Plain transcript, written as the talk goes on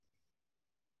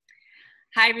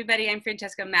Hi, everybody. I'm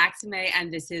Francesca Maxime,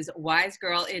 and this is Wise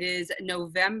Girl. It is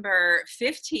November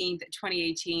 15th,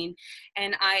 2018,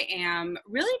 and I am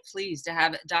really pleased to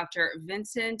have Dr.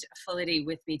 Vincent Felitti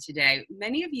with me today.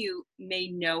 Many of you may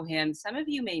know him, some of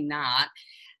you may not.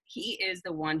 He is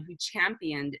the one who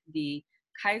championed the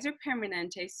Kaiser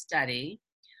Permanente study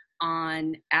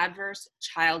on adverse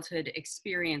childhood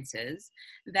experiences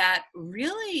that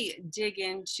really dig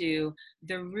into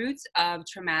the roots of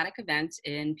traumatic events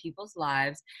in people's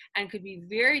lives and could be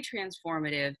very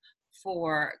transformative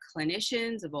for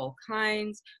clinicians of all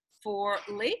kinds, for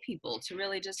lay people to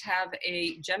really just have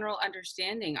a general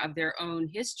understanding of their own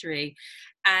history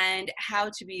and how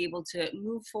to be able to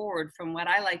move forward from what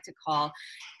I like to call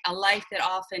a life that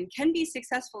often can be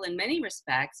successful in many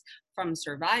respects, from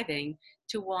surviving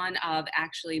to one of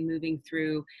actually moving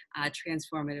through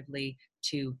transformatively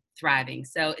to thriving.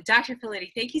 So Dr.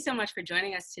 Felitti, thank you so much for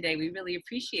joining us today. We really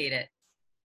appreciate it.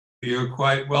 You're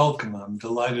quite welcome. I'm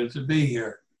delighted to be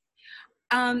here.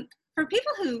 For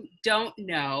people who don't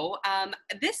know,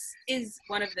 this is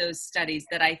one of those studies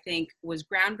that I think was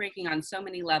groundbreaking on so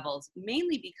many levels,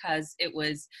 mainly because it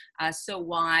was so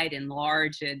wide and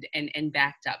large and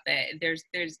backed up. There's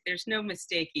no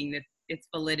mistaking that its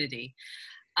validity.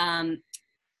 I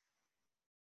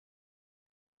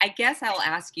guess I'll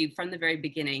ask you from the very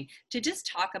beginning to just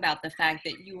talk about the fact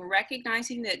that you were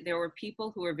recognizing that there were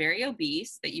people who were very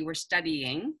obese that you were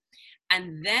studying,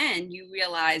 and then you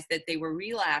realized that they were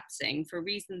relapsing for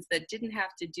reasons that didn't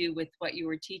have to do with what you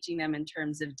were teaching them in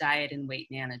terms of diet and weight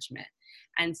management.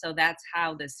 And so that's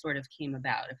how this sort of came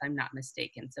about, if I'm not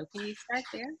mistaken. So can you start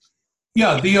there?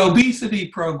 Yeah, the obesity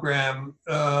program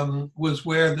was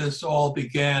where this all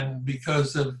began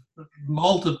because of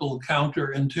multiple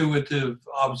counterintuitive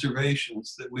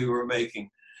observations that we were making.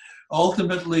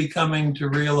 Ultimately coming to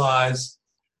realize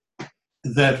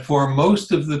that for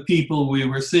most of the people we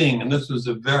were seeing, and this was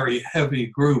a very heavy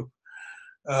group,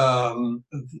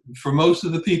 for most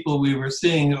of the people we were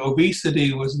seeing,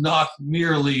 obesity was not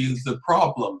merely the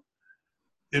problem.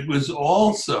 It was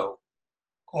also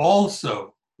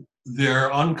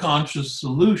their unconscious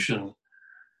solution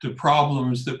to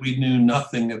problems that we knew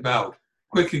nothing about.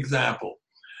 Quick example.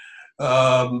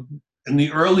 In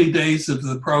the early days of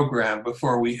the program,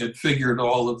 before we had figured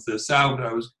all of this out,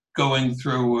 I was going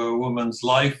through a woman's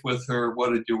life with her.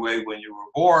 What did you weigh when you were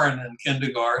born, in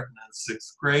kindergarten, in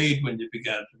 6th grade, when you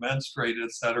began to menstruate,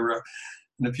 etc.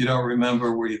 And if you don't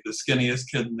remember, were you the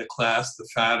skinniest kid in the class, the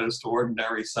fattest,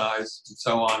 ordinary size, and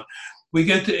so on. We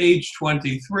get to age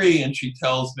 23, and she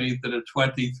tells me that at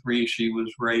 23 she was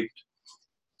raped,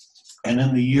 and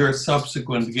in the year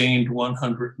subsequent gained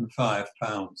 105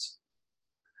 pounds.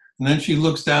 And then she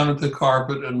looks down at the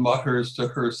carpet and mutters to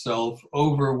herself,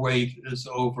 "Overweight is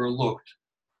overlooked,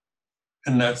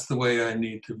 and that's the way I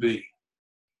need to be."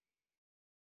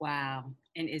 Wow.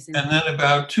 And then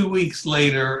about 2 weeks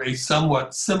later, a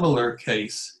somewhat similar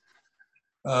case,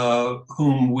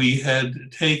 whom we had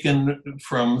taken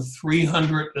from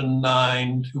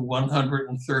 309 to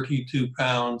 132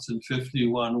 pounds in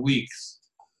 51 weeks,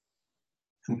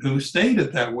 and who stayed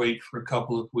at that weight for a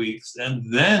couple of weeks,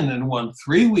 and then in one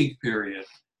 3-week period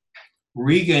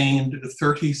regained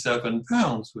 37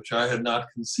 pounds, which I had not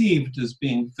conceived as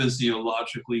being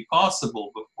physiologically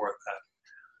possible before that.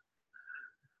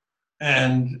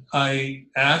 And I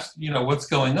asked, what's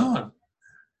going on?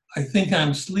 "I think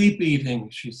I'm sleep eating,"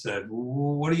 she said.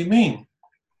 "What do you mean?"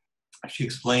 She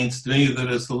explains to me that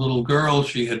as a little girl,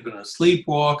 she had been a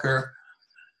sleepwalker,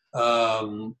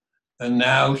 and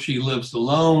now she lives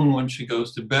alone. When she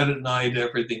goes to bed at night,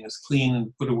 everything is clean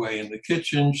and put away in the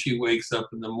kitchen. She wakes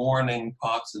up in the morning,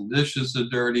 pots and dishes are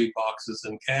dirty, boxes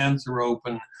and cans are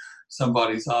open.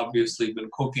 Somebody's obviously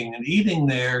been cooking and eating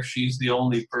there. She's the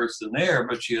only person there,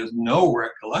 but she has no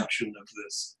recollection of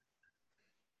this.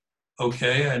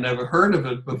 Okay, I never heard of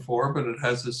it before, but it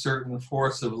has a certain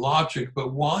force of logic.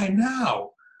 But why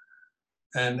now?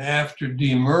 And after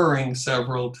demurring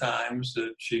several times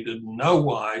that she didn't know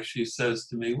why, she says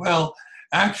to me, "Well,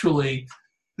 actually,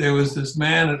 there was this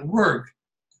man at work.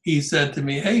 He said to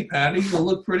me, 'Hey, Patty, you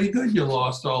look pretty good. You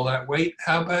lost all that weight.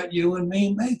 How about you and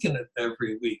me making it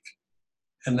every week?'"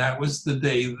 And that was the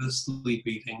day the sleep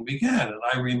eating began. And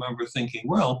I remember thinking,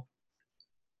 well,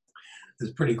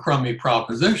 it's a pretty crummy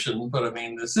proposition, but I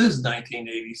mean, this is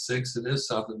 1986, it is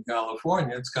Southern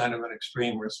California, it's kind of an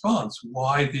extreme response.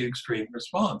 Why the extreme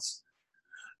response?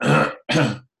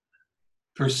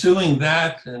 Pursuing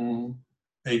that, in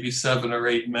maybe 7 or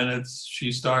 8 minutes,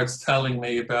 she starts telling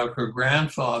me about her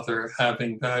grandfather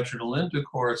having vaginal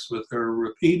intercourse with her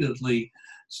repeatedly,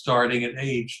 starting at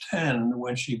age 10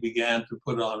 when she began to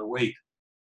put on weight.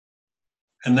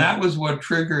 And that was what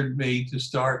triggered me to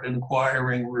start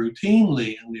inquiring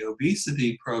routinely in the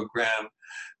obesity program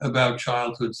about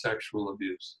childhood sexual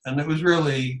abuse. And it was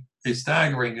really a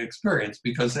staggering experience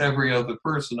because every other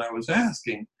person I was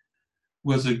asking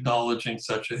was acknowledging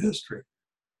such a history.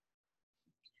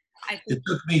 I think, It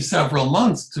took me several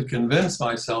months to convince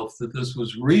myself that this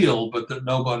was real, but that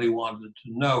nobody wanted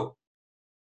to know.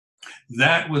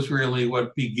 That was really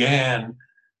what began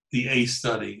the ACE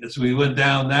study. As we went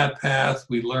down that path,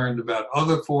 we learned about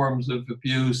other forms of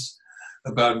abuse,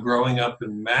 about growing up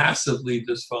in massively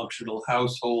dysfunctional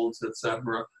households,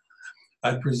 etc.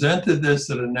 I presented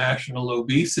this at a national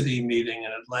obesity meeting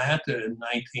in Atlanta in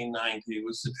 1990. It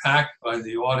was attacked by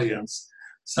the audience.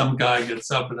 Some guy gets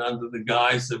up and under the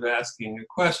guise of asking a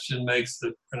question makes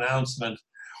the pronouncement,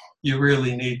 "You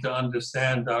really need to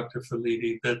understand, Dr.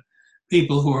 Felitti, that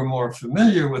people who are more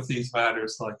familiar with these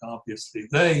matters, like obviously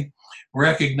they,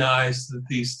 recognize that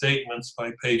these statements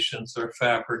by patients are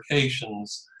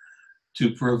fabrications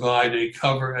to provide a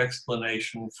cover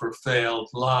explanation for failed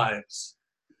lives."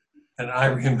 And I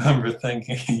remember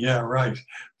thinking, yeah, right.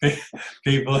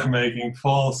 People are making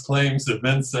false claims of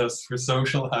incest for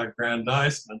social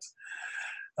aggrandizement.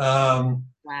 Um,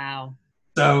 wow.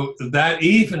 so that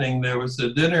evening, there was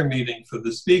a dinner meeting for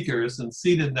the speakers, and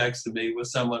seated next to me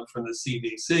was someone from the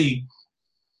CDC.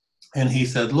 And he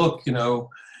said, look, you know,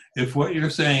 if what you're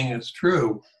saying is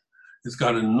true, it's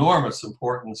got enormous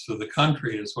importance for the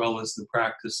country as well as the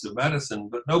practice of medicine,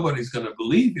 but nobody's going to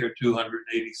believe your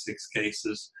 286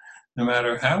 cases, no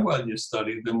matter how well you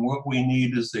study them. What we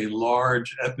need is a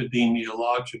large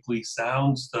epidemiologically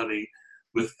sound study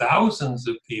with thousands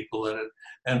of people in it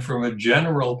and from a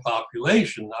general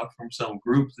population, not from some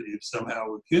group that you've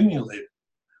somehow accumulated.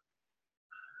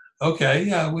 Okay,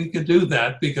 yeah, we could do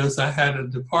that because I had a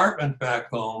department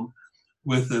back home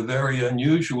with a very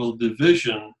unusual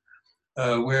division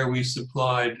where we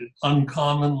supplied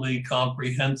uncommonly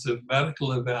comprehensive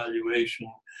medical evaluation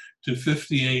to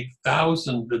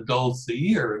 58,000 adults a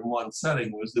year in one setting.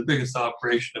 It was the biggest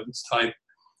operation of its type,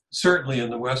 certainly in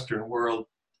the Western world,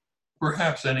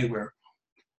 perhaps anywhere.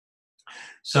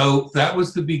 So that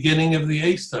was the beginning of the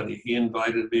ACE study. He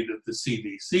invited me to the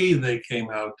CDC. They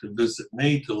came out to visit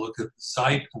me to look at the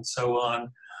site and so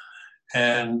on.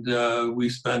 And we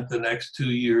spent the next 2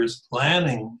 years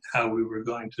planning how we were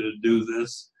going to do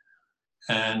this.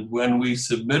 And when we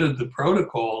submitted the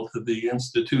protocol to the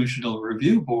Institutional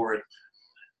Review Board,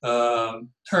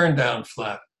 turned down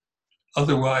flat.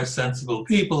 Otherwise sensible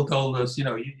people told us, you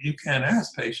know, you can't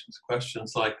ask patients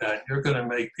questions like that. You're going to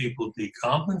make people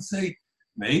decompensate,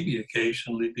 maybe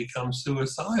occasionally become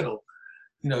suicidal.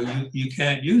 You know, you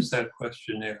can't use that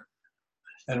questionnaire.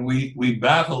 And we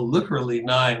battled literally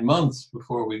 9 months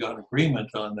before we got agreement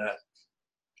on that.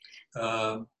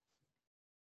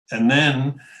 And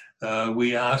then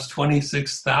we asked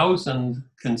 26,000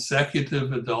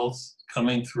 consecutive adults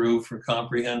coming through for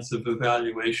comprehensive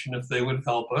evaluation if they would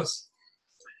help us.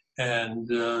 And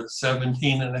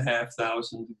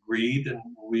 17,500 agreed, and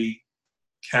we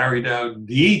carried out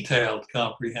detailed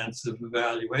comprehensive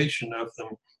evaluation of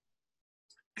them,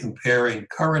 comparing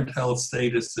current health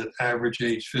status at average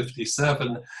age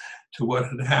 57 to what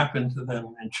had happened to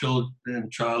them in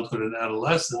childhood and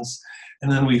adolescence.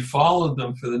 And then we followed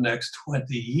them for the next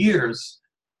 20 years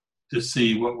to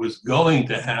see what was going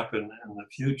to happen in the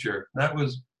future. That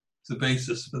was the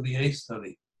basis for the ACE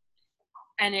study.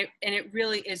 And it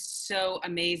really is so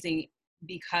amazing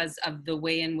because of the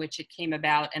way in which it came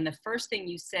about. And the first thing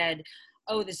you said,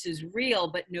 oh, this is real,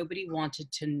 but nobody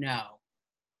wanted to know.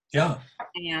 Yeah.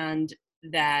 And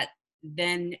that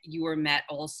then you were met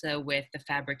also with the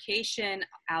fabrication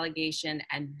allegation,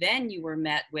 and then you were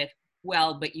met with,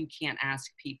 well, but you can't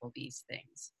ask people these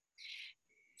things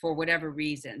for whatever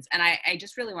reasons. And I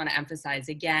just really want to emphasize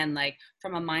again, like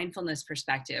from a mindfulness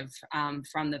perspective,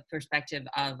 from the perspective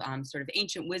of sort of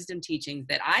ancient wisdom teachings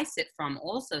that I sit from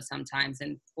also sometimes,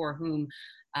 and for whom,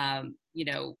 you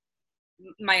know,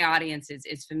 my audience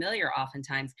is familiar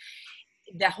oftentimes,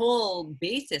 the whole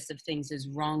basis of things is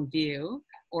wrong view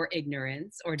or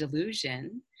ignorance or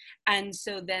delusion. And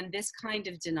so then this kind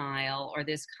of denial or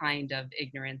this kind of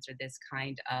ignorance or this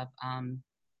kind of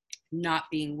not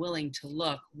being willing to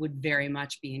look would very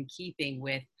much be in keeping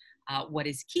with what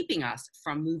is keeping us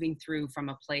from moving through from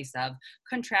a place of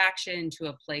contraction to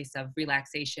a place of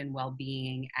relaxation,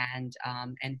 well-being, and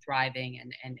thriving,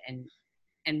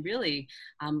 and really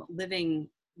living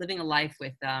a life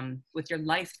with your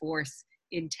life force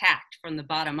intact from the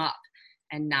bottom up,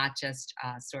 and not just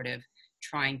sort of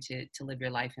trying to live your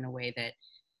life in a way that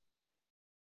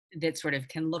that sort of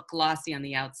can look glossy on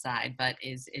the outside, but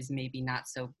is maybe not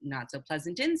so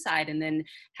pleasant inside, and then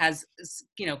has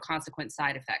consequent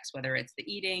side effects, whether it's the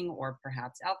eating or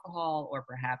perhaps alcohol or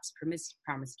perhaps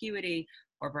promiscuity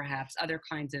or perhaps other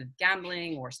kinds of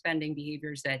gambling or spending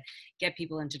behaviors that get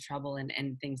people into trouble and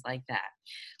things like that.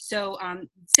 So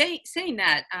saying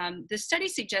that, the study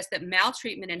suggests that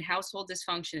maltreatment and household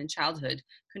dysfunction in childhood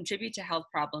contribute to health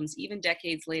problems even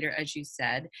decades later, as you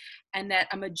said, and that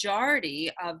a majority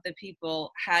of the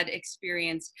people had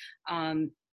experienced,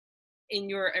 in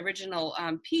your original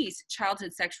piece,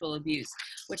 childhood sexual abuse,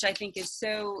 which I think is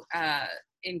so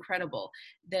incredible,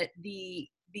 that the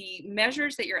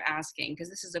measures that you're asking, because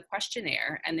this is a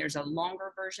questionnaire and there's a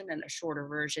longer version and a shorter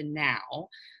version now,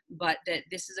 but that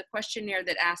this is a questionnaire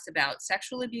that asks about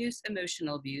sexual abuse,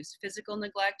 emotional abuse, physical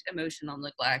neglect, emotional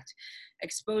neglect,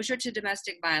 exposure to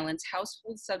domestic violence,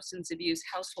 household substance abuse,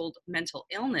 household mental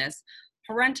illness,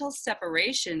 parental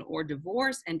separation or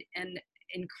divorce, and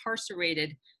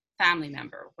incarcerated family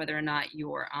member, whether or not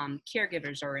your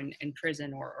caregivers are in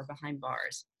prison or behind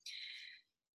bars.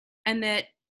 And that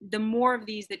the more of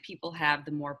these that people have,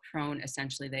 the more prone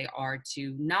essentially they are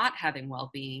to not having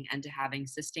well-being and to having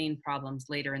sustained problems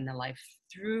later in their life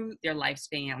through their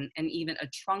lifespan, and even a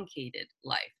truncated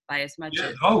life by as much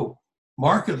as. Oh,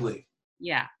 markedly.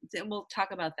 Yeah, we'll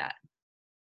talk about that.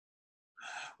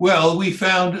 Well, we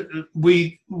found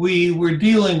we were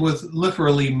dealing with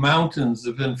literally mountains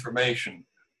of information,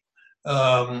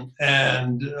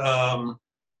 and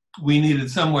we needed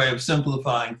some way of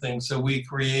simplifying things. So we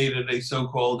created a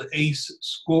so-called ACE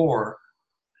score,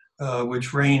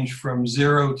 which ranged from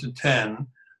 0 to 10.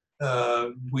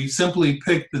 We simply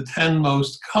picked the 10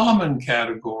 most common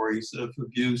categories of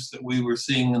abuse that we were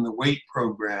seeing in the WAIT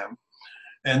program.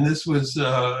 And this was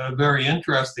a very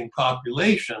interesting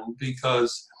population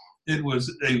because it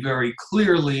was a very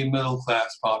clearly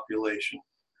middle-class population.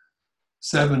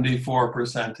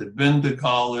 74% had been to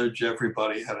college,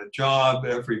 everybody had a job,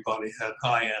 everybody had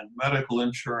high-end medical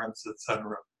insurance,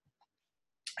 etc.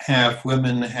 Half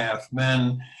women, half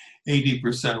men,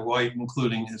 80% white,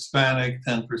 including Hispanic,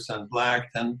 10%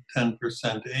 Black, 10%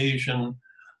 Asian,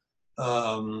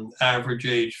 average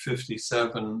age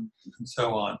 57, and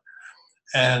so on.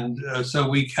 And so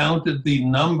we counted the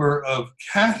number of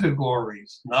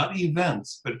categories, not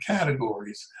events, but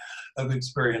categories of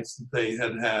experience that they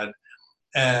had had.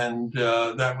 And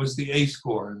that was the ACE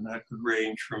score, and that could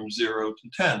range from 0 to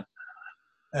 10.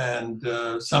 And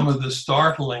some of the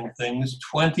startling things,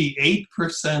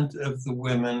 28% of the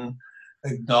women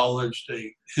acknowledged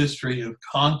a history of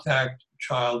contact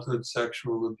childhood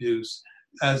sexual abuse,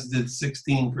 as did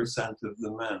 16% of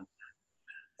the men.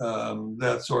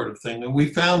 That sort of thing. And we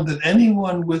found that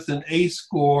anyone with an ACE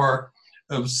score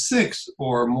of 6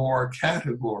 or more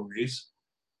categories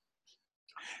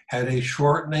had a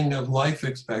shortening of life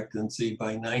expectancy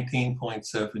by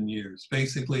 19.7 years,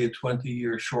 basically a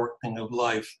 20-year shortening of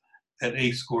life at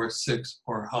ACE score 6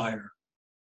 or higher.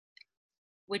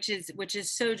 Which is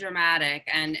so dramatic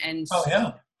and oh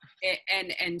yeah,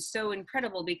 and so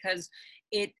incredible, because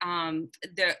it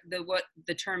what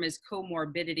the term is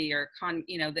comorbidity, or a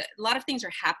lot of things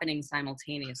are happening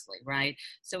simultaneously, right?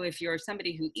 So if you're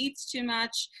somebody who eats too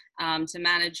much to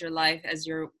manage your life, as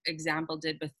your example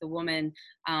did with the woman,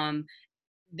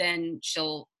 then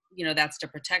she'll, that's to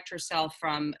protect herself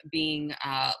from being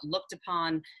looked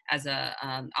upon as a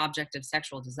object of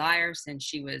sexual desire, since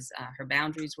she was her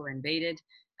boundaries were invaded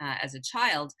as a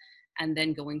child, and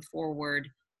then going forward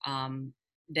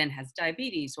then has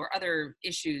diabetes or other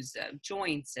issues,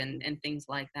 joints and things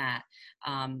like that,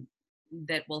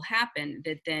 that will happen,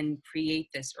 that then create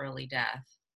this early death.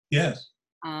 Yes.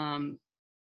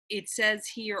 It says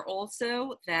here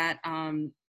also that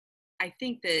I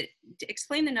think that,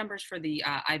 explain the numbers for the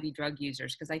IV drug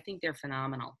users, because I think they're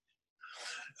phenomenal.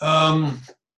 I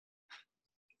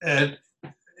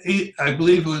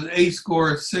believe it was ACE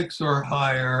score 6 or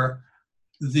higher,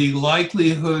 the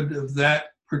likelihood of that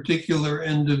particular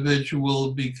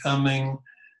individual becoming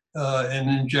an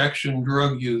injection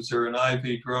drug user, an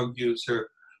IV drug user,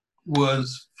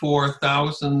 was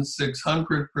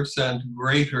 4,600%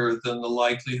 greater than the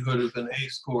likelihood of an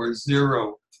ACE score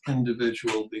 0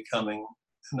 individual becoming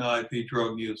an IV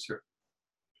drug user.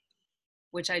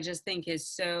 Which I just think is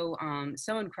so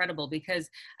incredible, because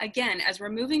again, as we're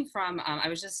moving from, I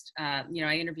was just, I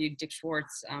interviewed Dick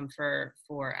Schwartz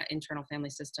for Internal Family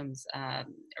Systems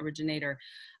originator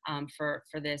for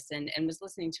this, and was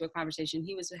listening to a conversation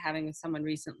he was having with someone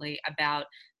recently about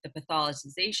the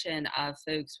pathologization of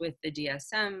folks with the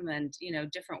DSM, and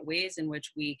different ways in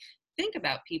which we think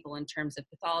about people in terms of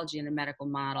pathology in a medical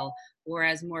model,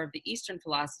 whereas more of the Eastern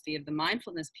philosophy of the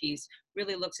mindfulness piece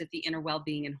really looks at the inner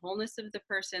well-being and wholeness of the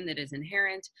person that is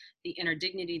inherent, the inner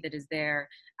dignity that is there,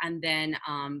 and then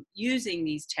using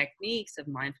these techniques of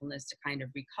mindfulness to kind of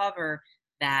recover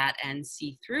that and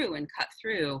see through and cut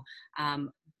through,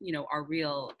 our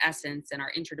real essence and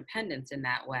our interdependence in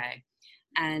that way.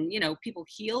 And people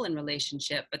heal in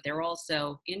relationship, but they're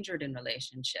also injured in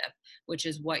relationship, which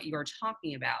is what you're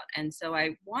talking about. And so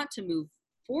I want to move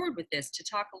forward with this to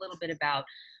talk a little bit about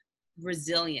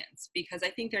resilience, because I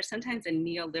think there's sometimes a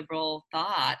neoliberal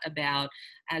thought about,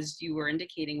 as you were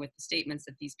indicating with the statements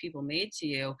that these people made to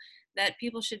you, that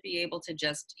people should be able to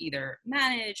just either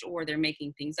manage, or they're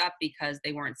making things up because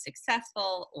they weren't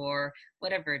successful, or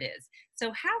whatever it is.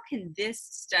 So how can this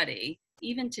study,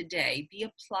 even today, be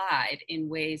applied in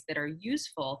ways that are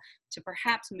useful to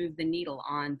perhaps move the needle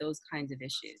on those kinds of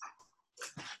issues?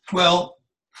 Well,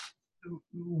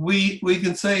 we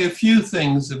can say a few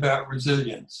things about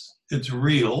resilience. It's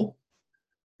real.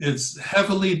 It's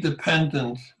heavily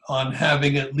dependent on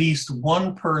having at least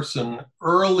one person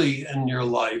early in your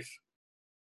life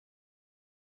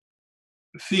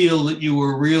feel that you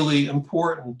were really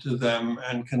important to them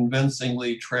and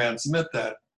convincingly transmit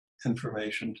that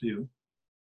information to you.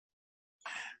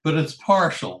 But it's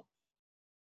partial,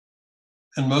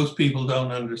 and most people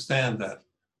don't understand that.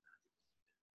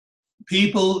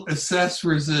 People assess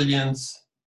resilience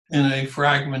in a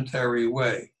fragmentary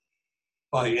way,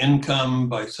 by income,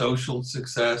 by social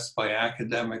success, by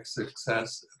academic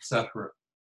success, etc.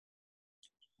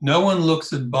 No one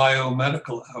looks at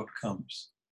biomedical outcomes.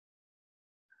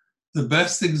 The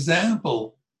best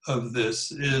example of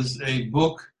this is a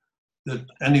book that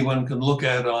anyone can look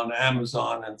at on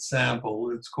Amazon and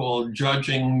sample. It's called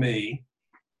Judging Me,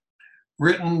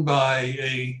 written by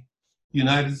a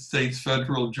United States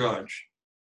federal judge,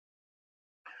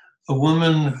 a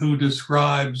woman who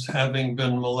describes having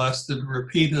been molested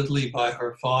repeatedly by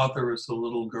her father as a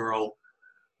little girl,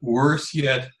 worse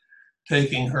yet,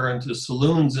 taking her into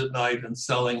saloons at night and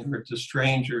selling her to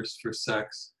strangers for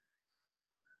sex.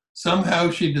 Somehow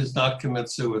she does not commit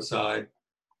suicide.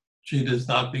 She does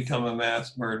not become a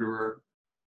mass murderer.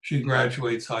 She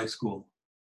graduates high school.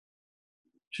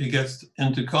 She gets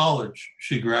into college.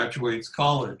 She graduates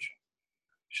college.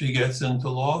 She gets into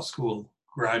law school,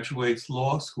 graduates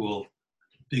law school,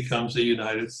 becomes a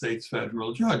United States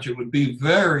federal judge. It would be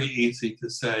very easy to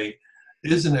say,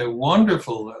 isn't it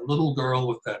wonderful that little girl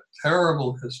with that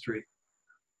terrible history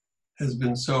has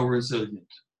been so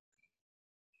resilient?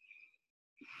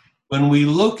 When we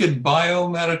look at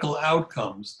biomedical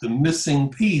outcomes, the missing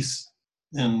piece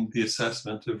in the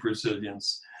assessment of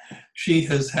resilience, she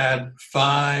has had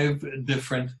 5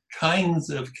 different kinds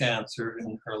of cancer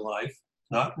in her life,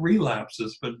 not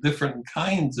relapses, but different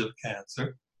kinds of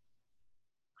cancer,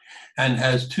 and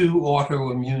has 2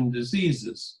 autoimmune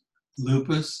diseases,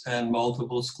 lupus and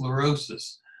multiple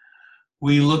sclerosis.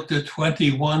 We looked at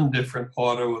 21 different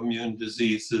autoimmune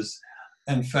diseases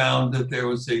and found that there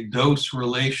was a dose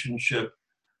relationship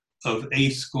of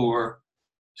ACE score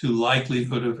to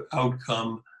likelihood of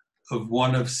outcome of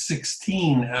 1 of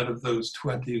 16 out of those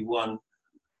 21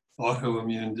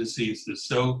 autoimmune diseases.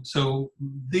 So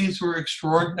these were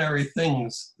extraordinary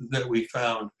things that we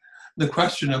found. The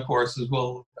question, of course, is,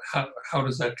 well, how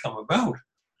does that come about?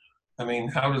 I mean,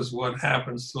 how does what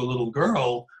happens to a little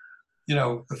girl,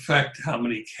 affect how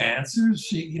many cancers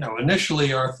she,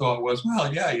 initially our thought was,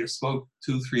 well, yeah, you smoke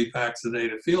 2-3 packs a day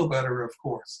to feel better, of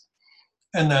course.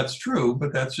 And that's true,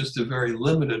 but that's just a very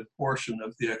limited portion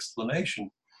of the explanation.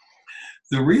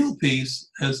 The real piece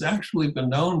has actually been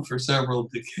known for several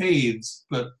decades,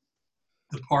 but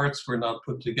the parts were not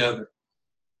put together.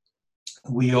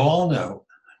 We all know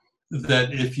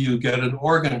that if you get an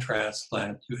organ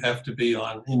transplant, you have to be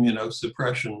on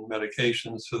immunosuppression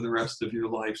medications for the rest of your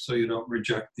life so you don't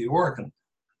reject the organ.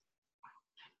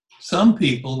 Some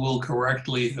people will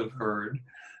correctly have heard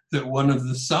that one of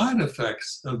the side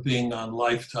effects of being on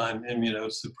lifetime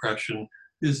immunosuppression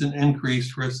is an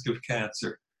increased risk of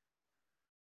cancer.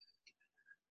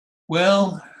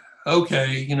 Well,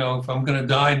 okay, if I'm going to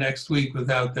die next week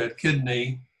without that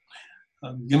kidney,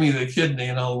 give me the kidney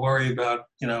and I'll worry about,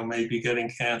 maybe getting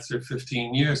cancer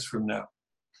 15 years from now.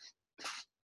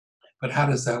 But how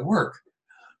does that work?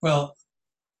 Well,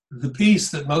 the piece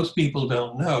that most people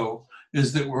don't know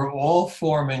is that we're all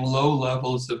forming low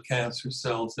levels of cancer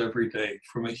cells every day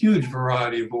from a huge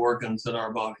variety of organs in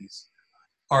our bodies.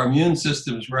 Our immune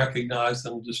systems recognize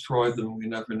them, destroy them, we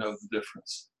never know the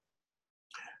difference.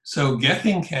 So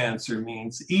getting cancer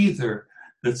means either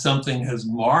that something has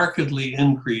markedly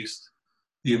increased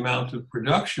the amount of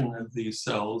production of these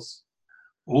cells,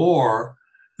 or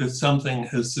that something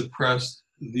has suppressed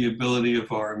the ability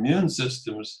of our immune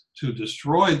systems to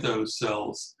destroy those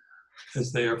cells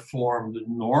as they are formed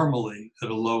normally at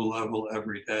a low level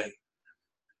every day.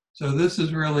 So this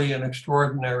is really an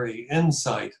extraordinary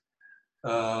insight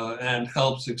and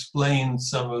helps explain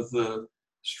some of the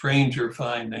stranger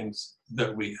findings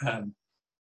that we had.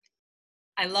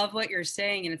 I love what you're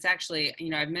saying, and it's actually,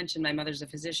 I've mentioned my mother's a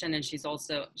physician, and she's an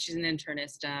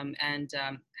internist, and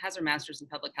has her master's in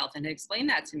public health, and explained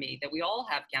that to me, that we all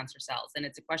have cancer cells, and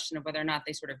it's a question of whether or not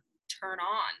they sort of turn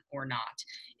on or not,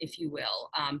 if you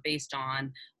will, based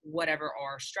on whatever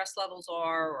our stress levels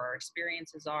are, or our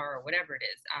experiences are, or whatever it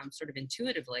is, sort of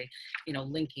intuitively,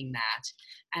 linking that.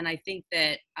 And I think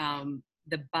that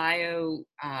the bio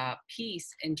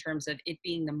piece, in terms of it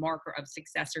being the marker of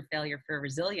success or failure for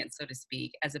resilience, so to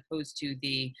speak, as opposed to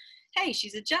the, hey,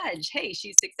 she's a judge, hey,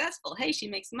 she's successful, hey, she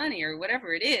makes money, or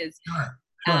whatever it is, Sure,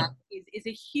 sure. is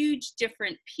a huge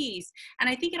different piece. And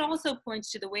I think it also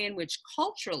points to the way in which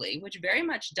culturally, which very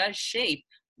much does shape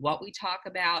what we talk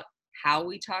about, how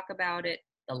we talk about it,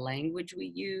 the language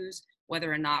we use,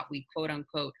 whether or not we quote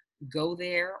unquote go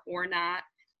there or not,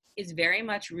 is very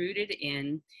much rooted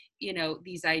in,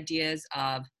 these ideas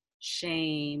of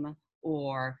shame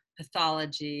or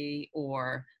pathology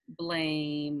or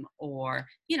blame, or,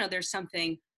 there's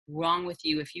something wrong with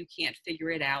you if you can't figure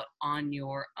it out on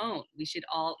your own. We should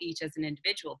all, each as an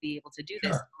individual, be able to do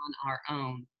this Sure. on our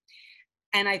own.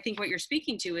 And I think what you're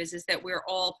speaking to is that we're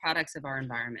all products of our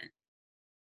environment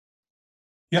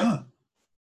Yeah,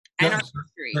 and our yes,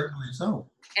 history, certainly so.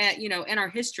 and our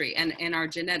history and our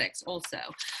genetics also.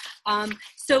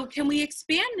 So can we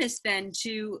expand this then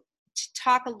to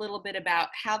talk a little bit about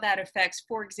how that affects,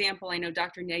 for example, I know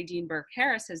Dr. Nadine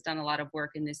Burke-Harris has done a lot of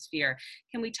work in this sphere.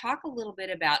 Can we talk a little bit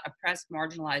about oppressed,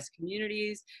 marginalized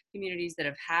communities that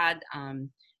have had,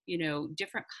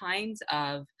 different kinds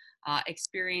of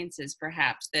experiences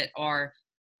perhaps that are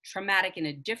traumatic in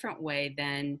a different way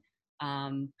than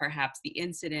perhaps the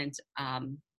incident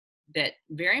that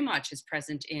very much is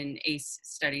present in ACE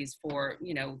studies for,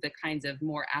 the kinds of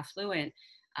more affluent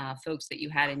folks that you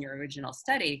had in your original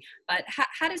study. But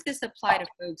how does this apply to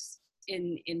folks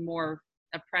in more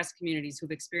oppressed communities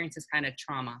who've experienced this kind of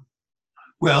trauma?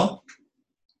 Well,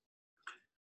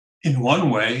 in one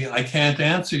way, I can't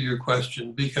answer your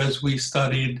question because we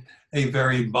studied a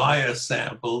very biased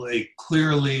sample, a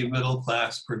clearly middle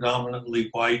class, predominantly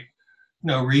white,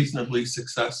 reasonably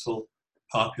successful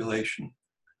population.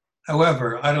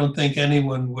 However, I don't think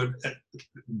anyone would,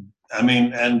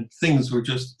 and things were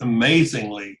just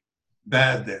amazingly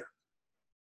bad there.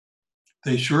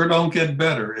 They sure don't get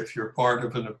better if you're part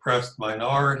of an oppressed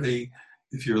minority,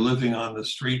 if you're living on the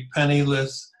street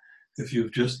penniless, if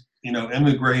you've just,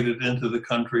 immigrated into the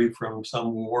country from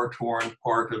some war-torn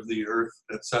part of the earth,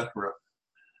 etc.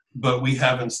 But we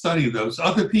haven't studied those.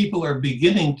 Other people are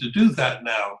beginning to do that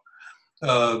now.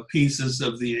 Pieces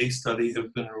of the ACE study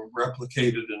have been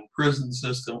replicated in prison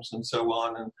systems and so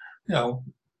on. And,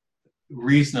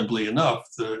 reasonably enough,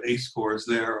 the ACE scores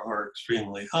there are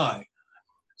extremely high.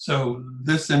 So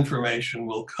this information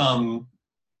will come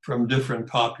from different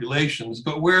populations,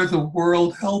 but where the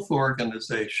World Health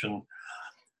Organization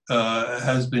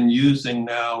has been using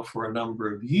now for a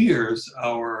number of years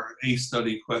our ACE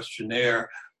study questionnaire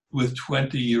with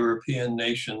 20 European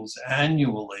nations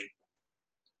annually.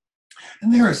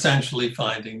 And they're essentially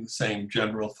finding the same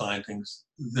general findings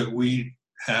that we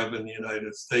have in the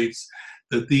United States,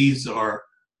 that these are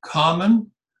common,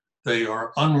 they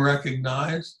are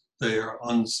unrecognized, they are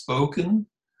unspoken,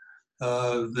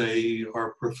 they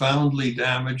are profoundly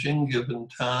damaging given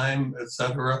time,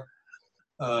 etc.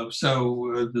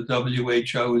 So the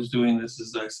WHO is doing this,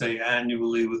 as I say,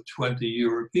 annually with 20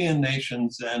 European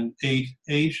nations and 8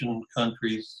 Asian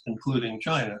countries, including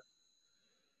China.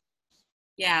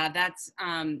 Yeah, that's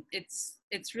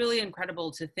it's really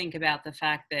incredible to think about the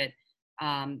fact that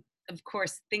of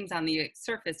course things on the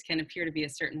surface can appear to be a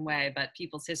certain way, but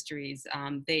people's histories,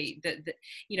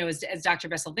 as Dr.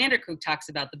 Bessel van der Kolk talks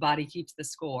about, the body keeps the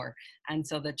score, and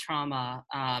so the trauma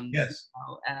Yes.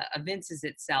 evinces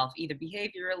itself either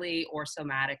behaviorally or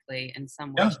somatically in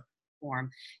some way, Yeah. shape, or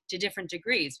form, to different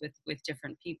degrees with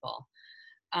different people.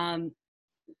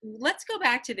 Let's go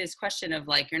back to this question of,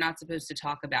 like, you're not supposed to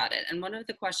talk about it. And one of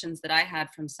the questions that I had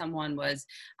from someone was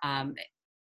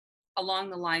along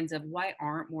the lines of, why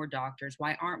aren't more doctors,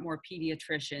 why aren't more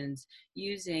pediatricians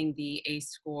using the ACE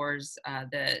scores,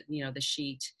 the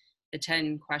sheet, the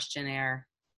 10 questionnaire?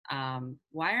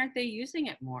 Why aren't they using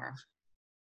it more?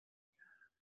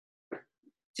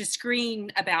 to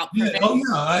screen about Yeah, prevention? oh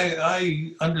yeah,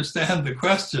 I understand the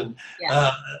question. Yeah.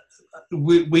 Uh,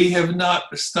 we have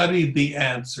not studied the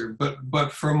answer,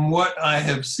 but from what I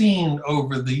have seen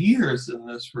over the years in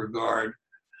this regard,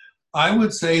 I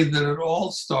would say that it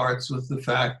all starts with the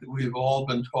fact that we've all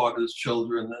been taught as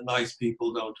children that nice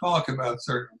people don't talk about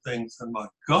certain things, and my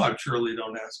God, surely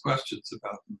don't ask questions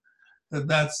about them.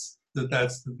 That's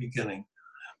the beginning.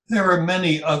 There are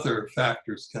many other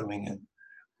factors coming in.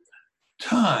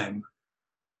 Time,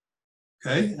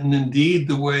 okay? And indeed,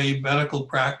 the way medical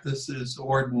practice is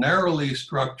ordinarily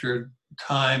structured,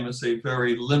 time is a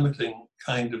very limiting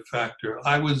kind of factor.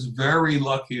 I was very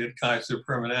lucky at Kaiser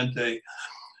Permanente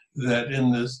that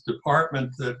in this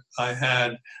department that I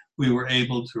had, we were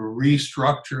able to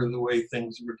restructure the way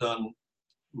things were done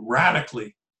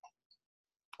radically,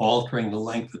 altering the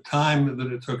length of time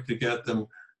that it took to get them,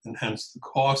 and hence the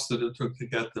cost that it took to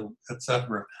get them,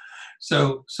 etc.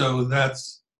 So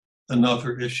that's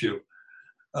another issue.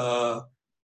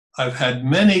 I've had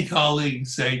many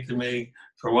colleagues say to me,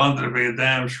 if I wanted to be a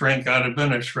damn shrink, I'd have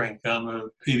been a shrink. I'm a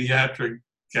pediatric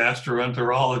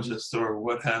gastroenterologist or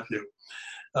what have you.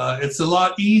 It's a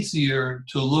lot easier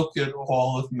to look at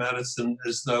all of medicine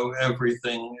as though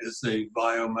everything is a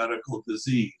biomedical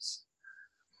disease.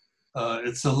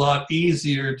 It's a lot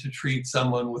easier to treat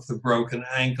someone with a broken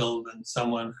ankle than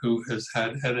someone who has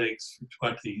had headaches for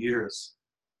 20 years.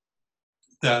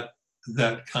 That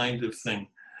kind of thing.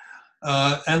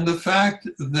 And the fact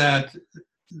that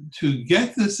to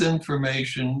get this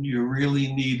information, you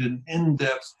really need an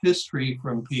in-depth history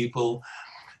from people,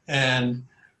 and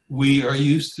we are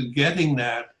used to getting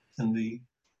that in the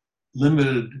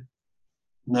limited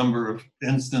number of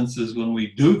instances when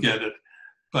we do get it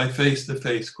by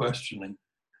face-to-face questioning.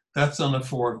 That's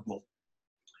unaffordable.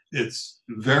 It's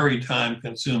very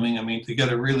time-consuming. I mean, to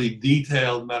get a really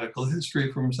detailed medical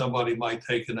history from somebody might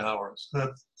take an hour.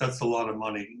 So that's a lot of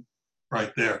money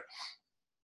right there.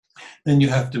 Then you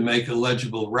have to make a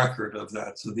legible record of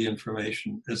that so the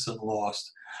information isn't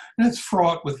lost. And it's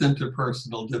fraught with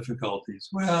interpersonal difficulties.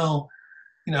 Well,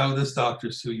 you know, this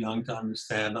doctor's too young to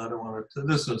understand. I don't want to,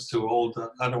 this one's too old.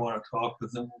 I don't want to talk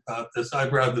with him about this.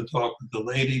 I'd rather talk with the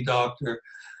lady doctor.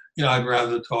 You know, I'd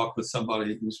rather talk with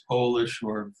somebody who's Polish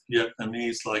or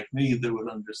Vietnamese like me that would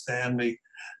understand me,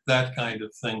 that kind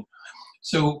of thing.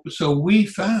 So we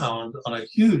found on a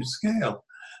huge scale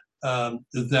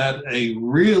that a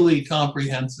really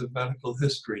comprehensive medical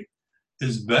history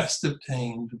is best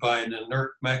obtained by an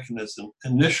inert mechanism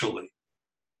initially,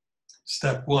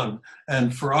 step one.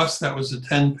 And for us, that was a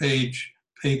 10-page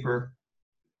paper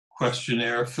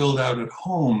questionnaire filled out at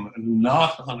home,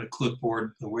 not on a clipboard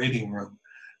in the waiting room,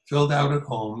 filled out at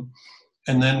home.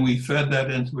 And then we fed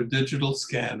that into a digital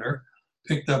scanner,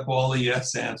 picked up all the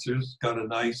yes answers, got a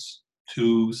nice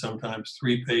 2, sometimes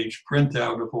 3-page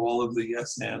printout of all of the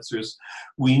yes answers.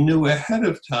 We knew ahead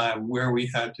of time where we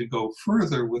had to go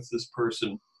further with this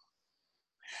person.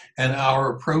 And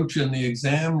our approach in the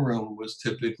exam room was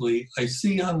typically, I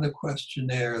see on the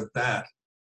questionnaire that.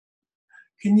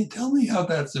 Can you tell me how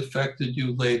that's affected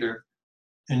you later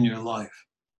in your life?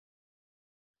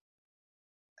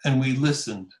 And we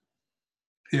listened,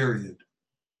 period.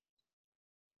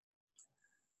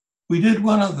 We did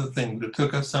one other thing that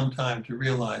took us some time to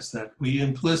realize that. We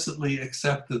implicitly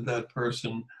accepted that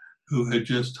person who had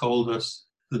just told us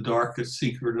the darkest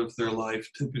secret of their life,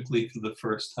 typically for the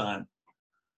first time.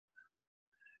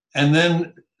 And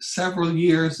then several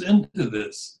years into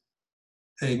this,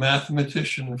 a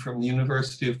mathematician from the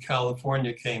University of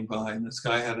California came by, and this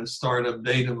guy had a startup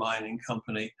data mining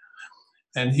company,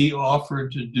 and he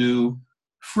offered to do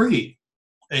free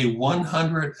a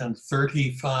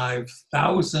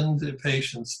 135,000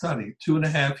 patient study,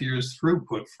 2.5 years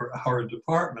throughput for our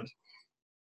department,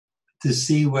 to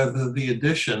see whether the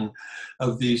addition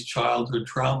of these childhood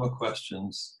trauma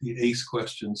questions, the ACE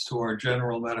questions, to our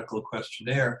general medical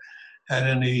questionnaire had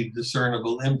any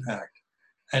discernible impact.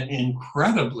 And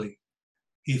incredibly,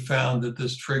 he found that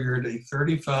this triggered a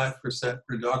 35%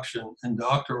 reduction in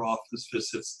doctor office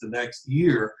visits the next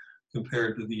year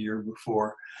compared to the year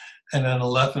before, and an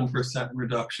 11%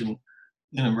 reduction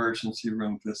in emergency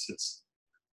room visits.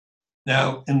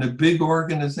 Now, in the big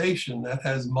organization, that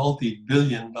has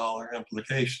multi-billion-dollar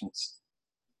implications.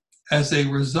 As a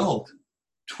result,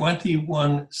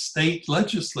 21 state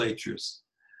legislatures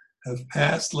have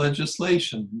passed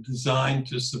legislation designed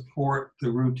to support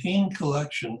the routine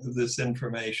collection of this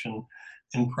information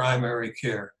in primary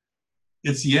care.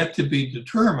 It's yet to be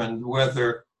determined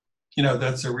whether, you know,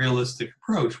 that's a realistic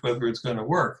approach, whether it's going to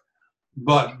work.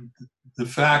 But the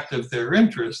fact of their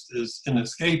interest is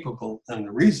inescapable, and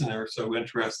the reason they're so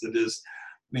interested is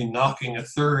mean, knocking a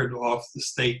third off the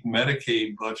state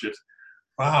Medicaid budget.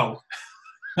 Wow.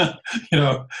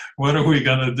 What are we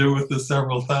going to do with the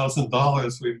several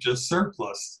 $1,000s we've just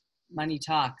surplused? Money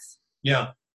talks.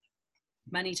 Yeah.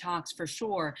 Money talks for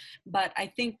sure. But I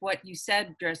think what you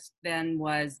said just then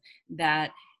was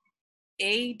that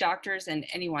doctors and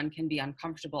anyone can be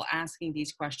uncomfortable asking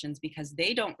these questions because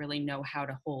they don't really know how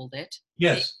to hold it.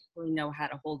 Yes. They don't really know how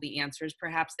to hold the answers.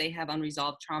 Perhaps they have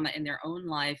unresolved trauma in their own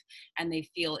life and they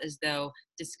feel as though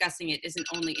discussing it isn't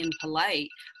only impolite,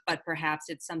 but perhaps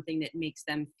it's something that makes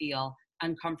them feel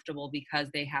uncomfortable because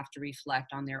they have to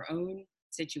reflect on their own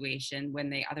situation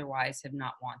when they otherwise have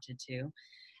not wanted to.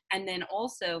 And then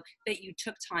also that you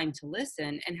took time to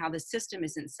listen, and how the system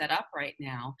isn't set up right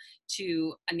now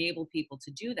to enable people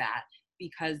to do that,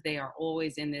 because they are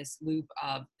always in this loop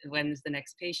of when's the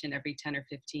next patient every 10 or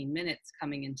 15 minutes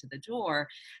coming into the door.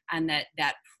 And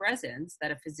that presence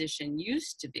that a physician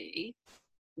used to be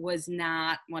was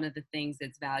not one of the things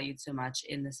that's valued so much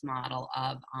in this model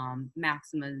of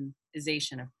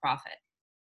maximization of profit,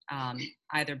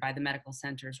 either by the medical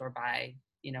centers or by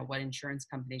what insurance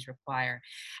companies require.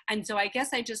 And so I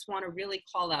guess I just want to really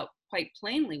call out quite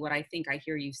plainly what I think I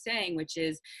hear you saying, which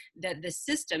is that the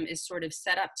system is sort of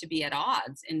set up to be at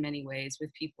odds in many ways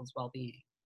with people's well-being.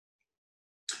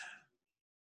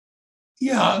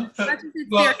 Yeah,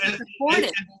 well,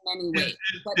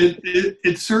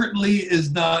 it certainly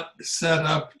is not set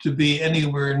up to be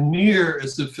anywhere near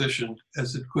as efficient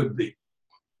as it could be.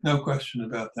 No question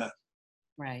about that.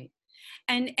 Right.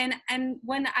 And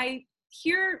when I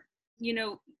hear,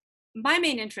 my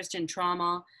main interest in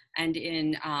trauma and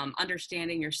in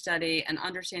understanding your study and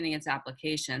understanding its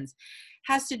applications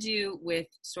has to do with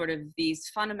sort of these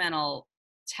fundamental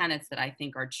tenets that I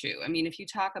think are true. I mean, if you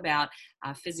talk about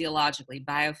physiologically,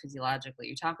 biophysiologically,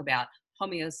 you talk about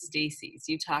homeostasis,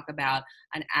 you talk about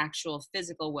an actual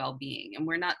physical well-being, and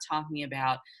we're not talking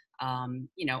about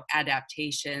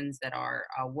adaptations that are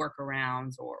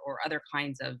workarounds or other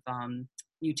kinds of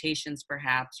mutations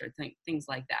perhaps, or things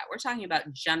like that. We're talking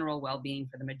about general well-being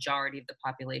for the majority of the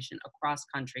population across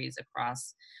countries,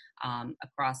 across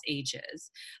ages.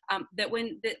 That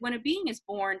when a being is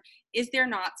born, is there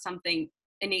not something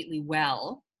innately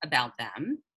well about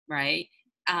them, right?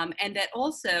 And that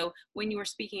also, when you were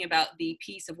speaking about the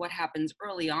piece of what happens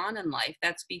early on in life,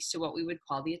 that speaks to what we would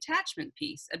call the attachment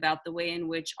piece, about the way in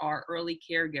which our early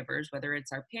caregivers, whether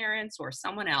it's our parents or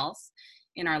someone else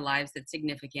in our lives that's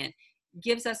significant,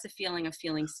 gives us a feeling of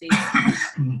feeling safe,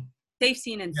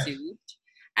 seen, and soothed,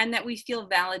 and that we feel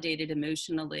validated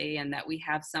emotionally, and that we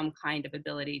have some kind of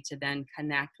ability to then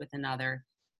connect with another,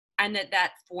 and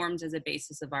that forms as a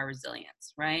basis of our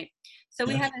resilience, right? So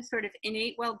we have this sort of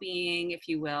innate well-being, if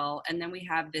you will, and then we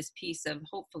have this piece of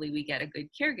hopefully we get a good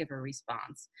caregiver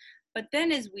response. But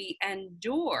then as we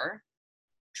endure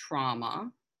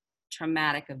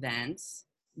traumatic events,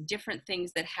 different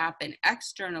things that happen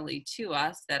externally to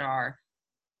us that are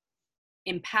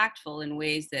impactful in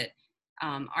ways that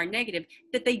are negative,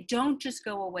 that they don't just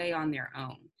go away on their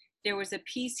own. There was a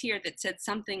piece here that said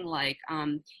something like,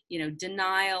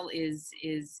 denial is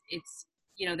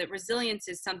that resilience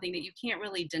is something that you can't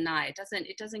really deny.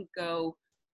 It doesn't go,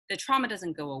 the trauma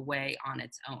doesn't go away on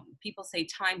its own. People say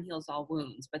time heals all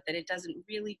wounds, but that it doesn't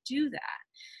really do that.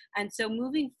 And so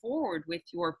moving forward with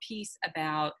your piece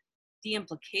about the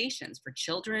implications for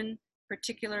children,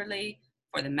 particularly,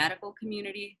 for the medical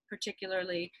community,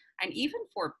 particularly, and even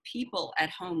for people at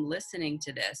home listening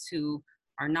to this who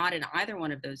are not in either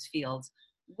one of those fields,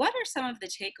 what are some of the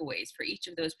takeaways for each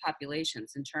of those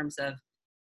populations in terms of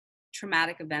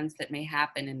traumatic events that may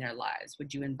happen in their lives?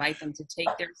 Would you invite them to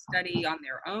take their study on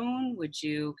their own? Would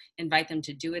you invite them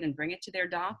to do it and bring it to their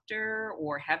doctor,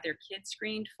 or have their kids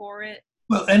screened for it?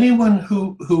 Well, anyone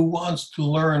who wants to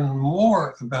learn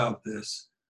more about this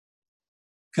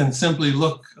can simply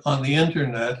look on the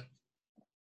internet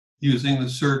using the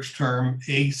search term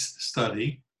ACE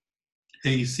study,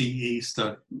 ACE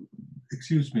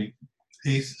study,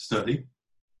 ACE study,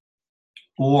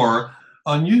 or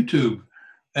on YouTube.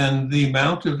 And the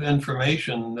amount of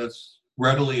information that's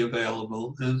readily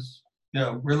available is,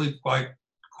 really quite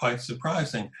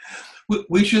surprising.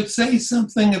 We should say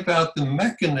something about the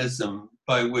mechanism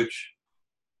by which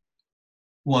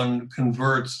one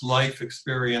converts life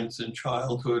experience in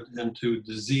childhood into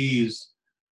disease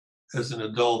as an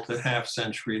adult a half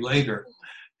century later.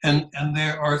 And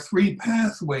there are three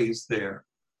pathways there.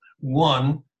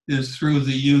 One is through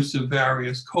the use of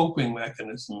various coping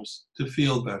mechanisms to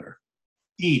feel better,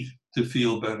 eat to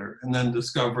feel better, and then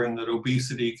discovering that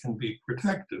obesity can be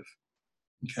protective,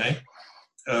 okay?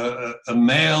 A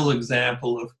male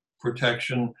example of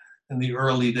protection In the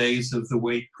early days of the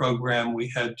weight program,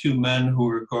 we had two men who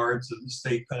were guards of the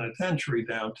state penitentiary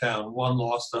downtown. One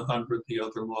lost 100, the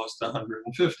other lost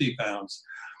 150 pounds.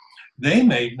 They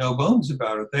made no bones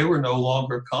about it. They were no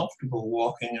longer comfortable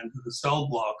walking into the cell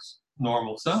blocks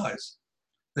normal size.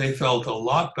 They felt a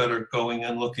lot better going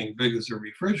in looking big as a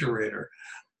refrigerator.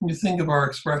 You think of our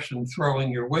expression,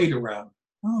 throwing your weight around.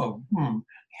 Oh,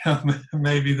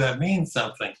 maybe that means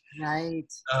something. Right.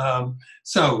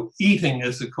 So eating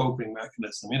is a coping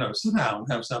mechanism. Sit down,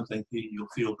 have something to eat, you'll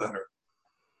feel better.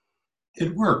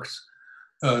 It works.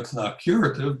 It's not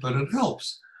curative, but it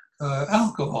helps.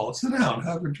 Alcohol, sit down,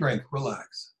 have a drink,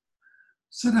 relax.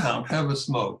 Sit down, have a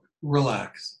smoke,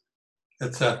 relax,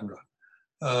 etc.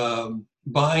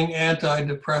 Buying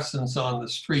antidepressants on the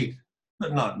street,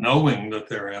 but not knowing that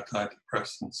they're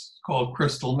antidepressants, called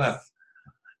crystal meth.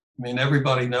 I mean,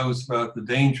 everybody knows about the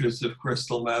dangers of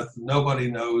crystal meth.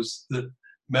 Nobody knows that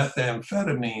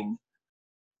methamphetamine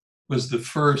was the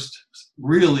first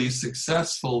really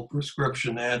successful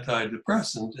prescription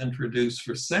antidepressant introduced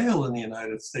for sale in the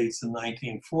United States in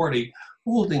 1940,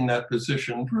 holding that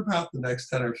position for about the next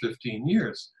 10 or 15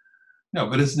 years.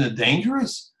 But isn't it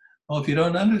dangerous? Well, if you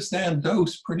don't understand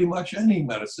dose, pretty much any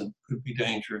medicine could be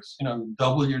dangerous.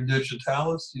 Double your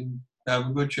digitalis, you have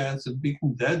a good chance of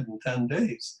being dead in 10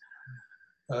 days.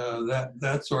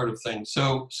 That sort of thing.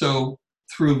 So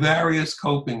through various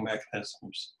coping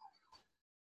mechanisms.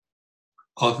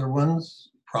 Other ones,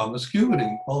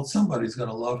 promiscuity. Well, somebody's going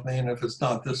to love me, and if it's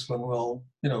not this one, well,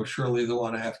 surely the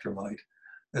one after might,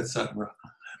 etc.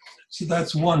 So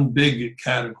that's one big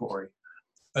category.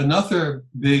 Another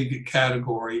big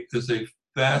category is a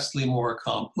vastly more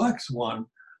complex one,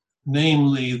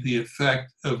 namely the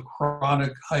effect of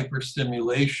chronic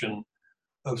hyperstimulation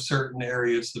of certain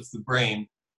areas of the brain,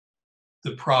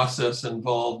 the process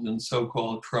involved in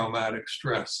so-called traumatic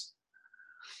stress.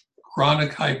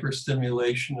 Chronic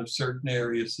hyperstimulation of certain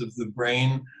areas of the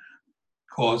brain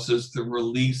causes the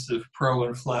release of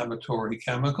pro-inflammatory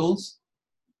chemicals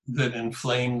that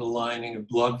inflame the lining of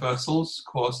blood vessels,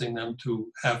 causing them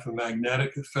to have a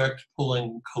magnetic effect,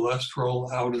 pulling cholesterol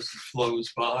out as it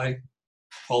flows by,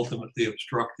 ultimately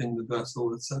obstructing the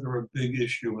vessel, etc. A big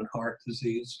issue in heart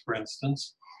disease, for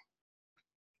instance.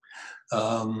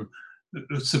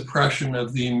 Suppression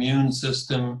of the immune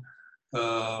system,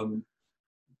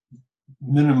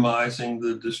 minimizing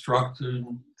the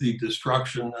destruction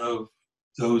of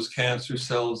those cancer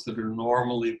cells that are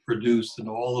normally produced in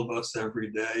all of us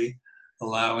every day,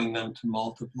 allowing them to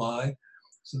multiply.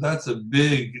 So that's a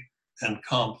big and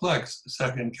complex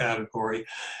second category.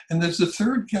 And there's a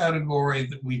third category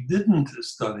that we didn't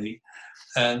study,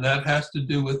 and that has to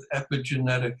do with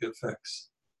epigenetic effects.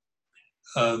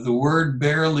 The word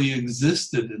barely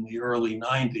existed in the early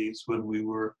 90s when we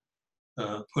were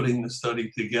putting the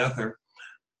study together.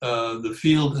 The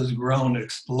field has grown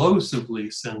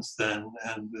explosively since then,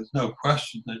 and there's no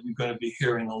question that you're going to be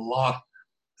hearing a lot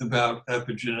about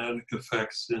epigenetic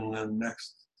effects in the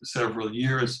next several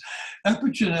years.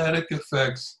 Epigenetic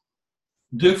effects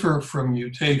differ from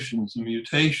mutations. A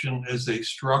mutation is a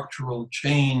structural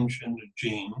change in a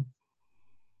gene.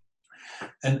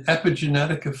 An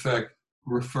epigenetic effect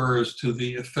refers to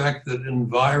the effect that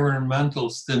environmental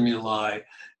stimuli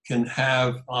can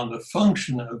have on the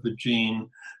function of the gene,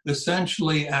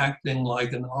 essentially acting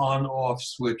like an on-off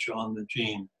switch on the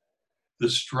gene. The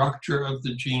structure of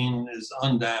the gene is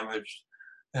undamaged,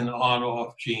 an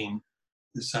on-off gene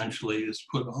essentially is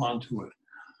put onto it.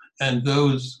 And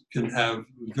those can have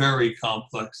very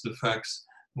complex effects,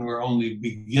 and we're only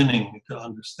beginning to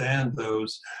understand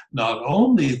those. Not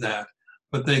only that,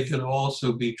 but they can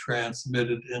also be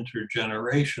transmitted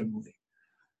intergenerationally,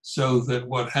 so that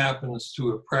what happens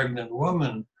to a pregnant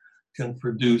woman can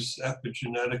produce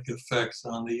epigenetic effects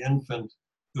on the infant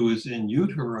who is in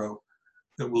utero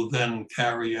that will then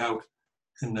carry out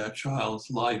in that child's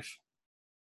life.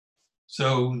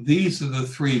 So these are the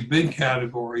three big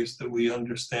categories that we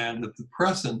understand at the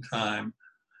present time.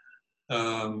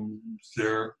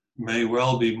 There may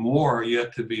well be more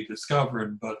yet to be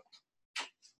discovered, but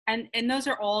And those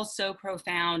are all so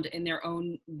profound in their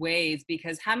own ways,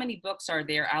 because how many books are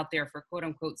there out there for quote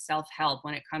unquote self-help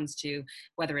when it comes to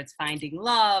whether it's finding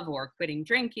love or quitting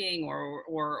drinking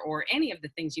or any of the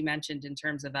things you mentioned in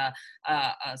terms of a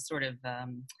sort of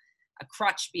a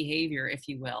crutch behavior, if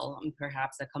you will,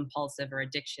 perhaps a compulsive or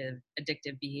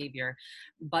addictive behavior,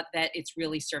 but that it's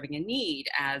really serving a need.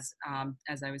 As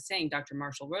I was saying, Dr.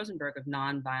 Marshall Rosenberg of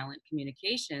Nonviolent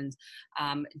Communications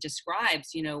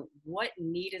describes, what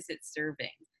need is it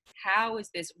serving? How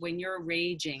is this, when you're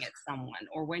raging at someone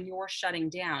or when you're shutting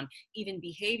down, even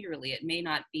behaviorally, it may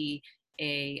not be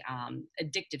a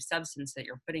addictive substance that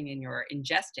you're putting in your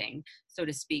ingesting, so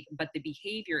to speak, but the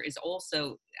behavior is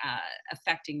also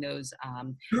affecting those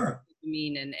Sure.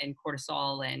 dopamine and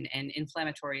cortisol and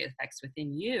inflammatory effects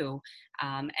within you.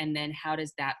 And then how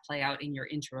does that play out in your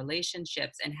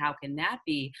interrelationships? And how can that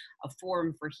be a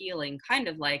form for healing, kind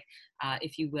of like,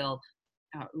 if you will,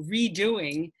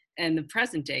 redoing in the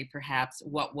present day, perhaps,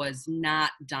 what was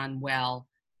not done well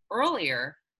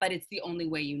earlier, but it's the only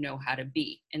way you know how to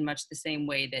be, in much the same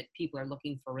way that people are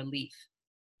looking for relief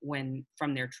when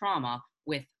from their trauma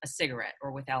with a cigarette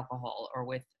or with alcohol or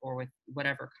with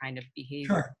whatever kind of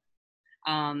behavior.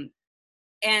 Sure.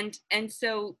 And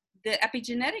so the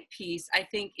epigenetic piece, I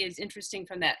think, is interesting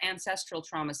from that ancestral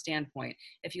trauma standpoint.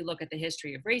 If you look at the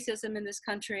history of racism in this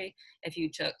country, if you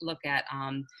look at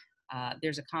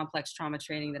there's a complex trauma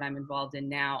training that I'm involved in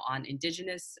now on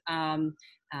Indigenous and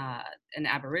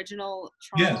Aboriginal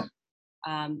trauma.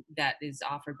 Yes. That is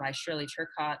offered by Shirley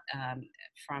Turcotte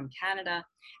from Canada.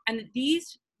 And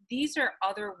these are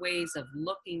other ways of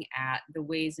looking at the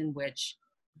ways in which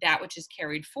that which is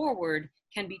carried forward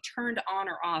can be turned on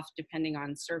or off depending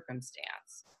on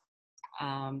circumstance.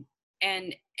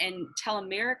 And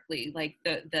telomerically, like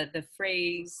the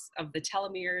phrase of the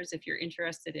telomeres, if you're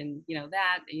interested in,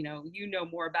 that, you know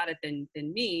more about it than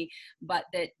me, but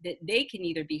that they can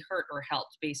either be hurt or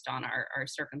helped based on our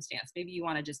circumstance. Maybe you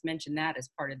want to just mention that as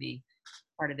part of the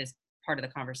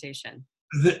conversation.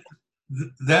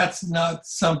 That's not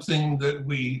something that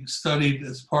we studied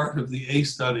as part of the A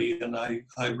study, and I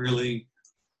really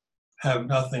have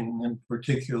nothing in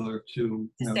particular to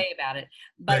say about it.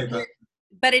 Say about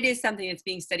But it is something that's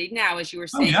being studied now, as you were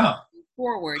saying. Oh, yeah.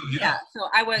 Forward. Oh, yeah. So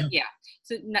I was,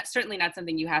 So certainly not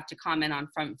something you have to comment on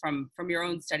from your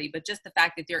own study, but just the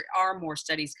fact that there are more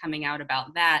studies coming out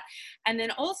about that. And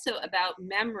then also about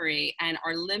memory and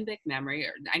our limbic memory.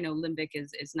 I know limbic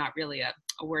is not really a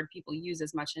word people use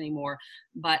as much anymore,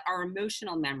 but our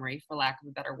emotional memory, for lack of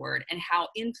a better word, and how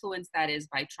influenced that is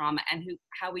by trauma, and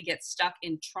how we get stuck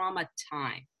in trauma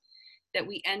time. That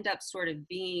we end up sort of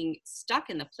being stuck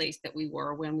in the place that we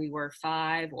were when we were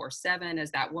 5 or 7,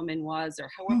 as that woman was, or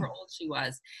however old she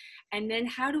was. And then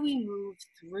how do we move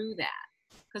through that?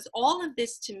 Because all of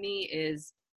this to me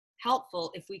is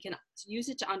helpful if we can use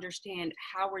it to understand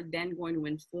how we're then going to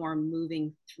inform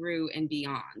moving through and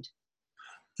beyond.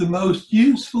 The most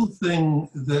useful thing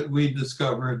that we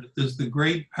discovered is the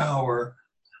great power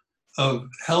of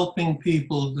helping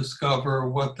people discover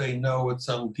what they know at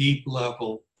some deep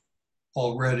level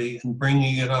already and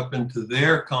bringing it up into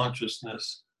their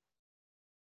consciousness,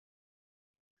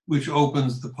 which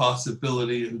opens the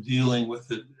possibility of dealing with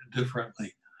it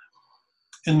differently.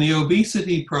 In the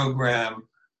obesity program,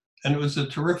 and it was a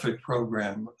terrific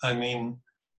program, I mean,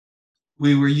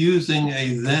 we were using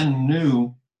a then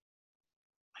new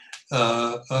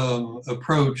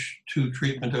approach to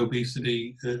treating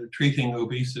obesity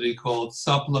called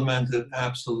supplemented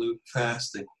absolute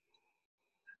fasting.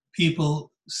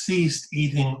 People ceased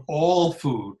eating all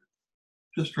food,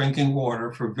 just drinking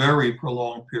water for very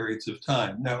prolonged periods of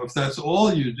time. Now, if that's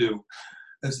all you do,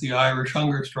 as the Irish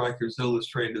hunger strikers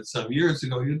illustrated some years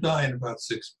ago, you die in about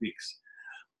 6 weeks.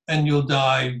 And you'll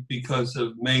die because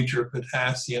of major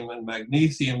potassium and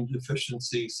magnesium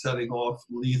deficiency, setting off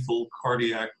lethal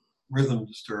cardiac rhythm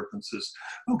disturbances.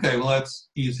 Okay, well, that's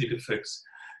easy to fix.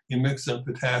 You mix some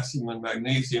potassium and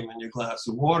magnesium in your glass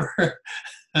of water,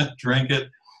 drink it,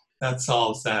 that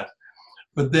solves that.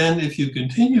 But then if you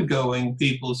continue going,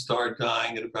 people start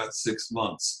dying at about 6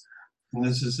 months. And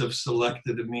this is of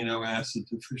selected amino acid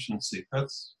deficiency.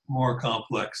 That's more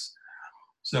complex.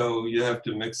 So you have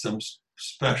to mix some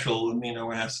special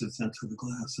amino acids into the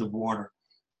glass of water.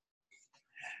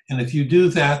 And if you do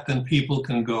that, then people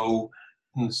can go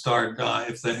and start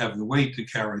dying. If they have the weight to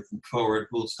carry them forward,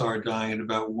 will start dying in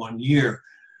about 1 year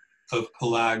of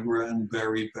pellagra and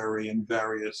beriberi and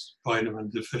various vitamin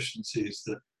deficiencies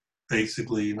that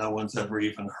basically no one's ever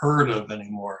even heard of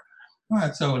anymore. All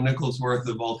right, so a nickel's worth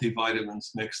of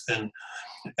multivitamins mixed in.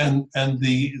 And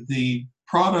the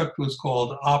product was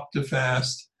called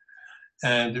OptiFast,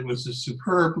 and it was a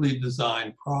superbly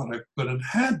designed product, but it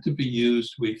had to be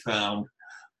used, we found,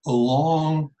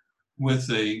 along with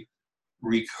a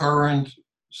recurrent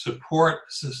support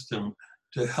system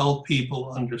to help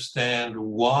people understand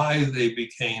why they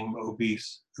became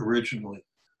obese originally.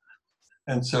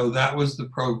 And so that was the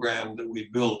program that we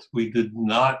built. We did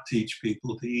not teach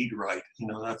people to eat right.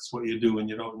 That's what you do when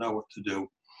you don't know what to do.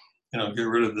 Get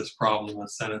rid of this problem and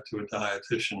send it to a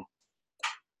dietitian.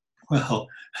 Well,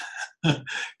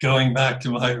 going back to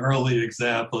my early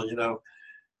example,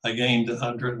 I gained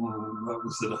 100 and what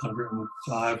was it,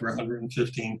 105 or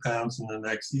 115 pounds in the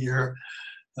next year.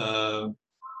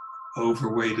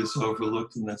 Overweight is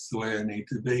overlooked, and that's the way I need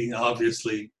to be.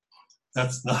 Obviously,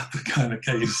 that's not the kind of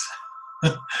case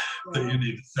that you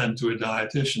need to send to a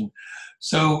dietitian.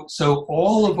 So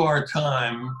all of our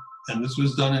time, and this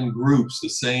was done in groups, the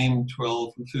same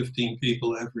 12 or 15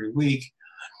 people every week,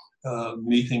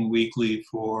 meeting weekly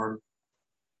for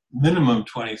minimum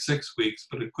 26 weeks,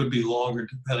 but it could be longer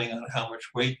depending on how much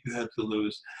weight you had to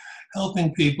lose,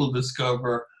 helping people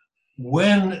discover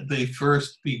when they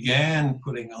first began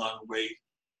putting on weight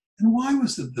and why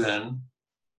was it then?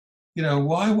 You know,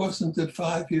 why wasn't it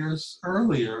 5 years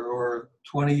earlier or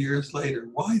 20 years later?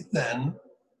 Why then?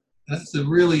 That's a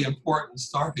really important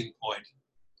starting point.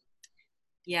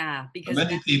 Yeah, For because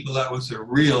many people, that was a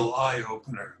real eye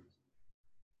opener.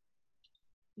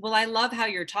 well, I love how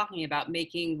you're talking about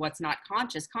making what's not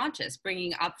conscious conscious,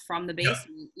 bringing up from the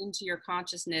basement into your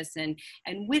consciousness, and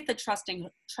with a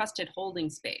trusted holding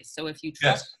space. So if you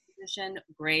trust a physician,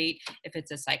 great. If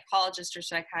it's a psychologist or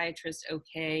psychiatrist,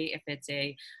 okay. If it's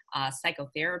a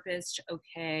psychotherapist,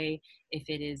 okay. If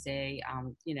it is a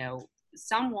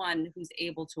someone who's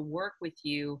able to work with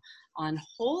you on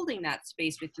holding that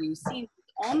space with you seems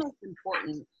almost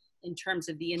important in terms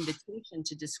of the invitation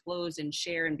to disclose and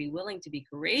share and be willing to be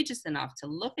courageous enough to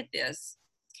look at this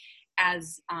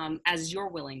as your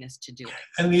willingness to do it.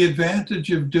 And the advantage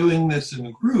of doing this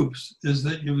in groups is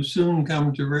that you soon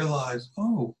come to realize,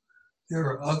 oh, there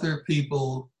are other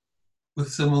people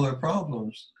with similar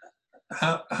problems.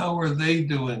 How are they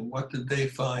doing? What did they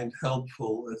find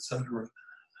helpful, etc.?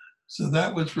 So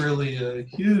that was really a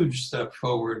huge step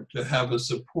forward to have a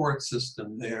support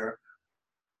system there,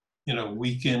 you know,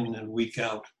 week in and week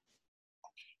out.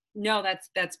 No,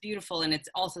 that's beautiful. And it's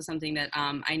also something that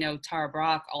I know Tara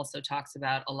Brach also talks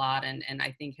about a lot, and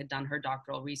I think had done her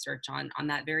doctoral research on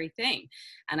that very thing.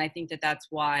 And I think that that's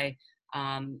why,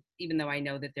 even though I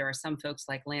know that there are some folks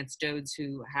like Lance Dodds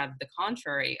who have the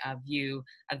contrary view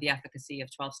of the efficacy of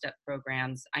 12-step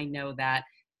programs, I know that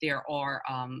there are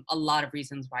a lot of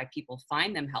reasons why people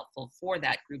find them helpful for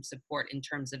that group support in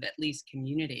terms of at least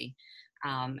community.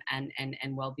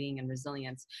 And well-being and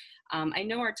resilience. I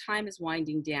know our time is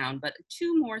winding down, but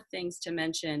two more things to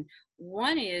mention.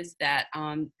 One is that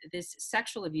this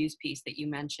sexual abuse piece that you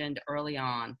mentioned early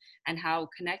on, and how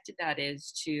connected that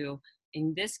is to,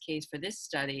 in this case, for this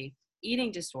study,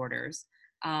 eating disorders.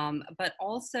 But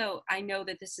also, I know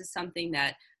that this is something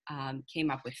that came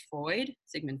up with Freud,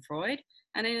 Sigmund Freud.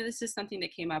 And I know this is something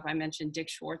that came up. I mentioned Dick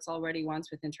Schwartz already once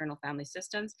with internal family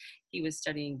systems. He was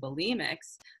studying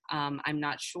bulimics. I'm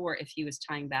not sure if he was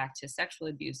tying back to sexual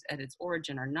abuse at its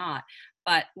origin or not.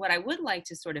 But what I would like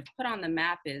to sort of put on the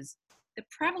map is the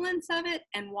prevalence of it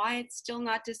and why it's still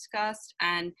not discussed,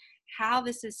 and how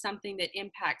this is something that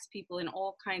impacts people in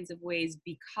all kinds of ways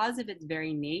because of its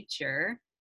very nature.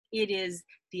 It is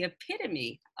the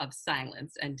epitome of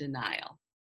silence and denial.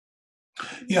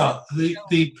 Yeah,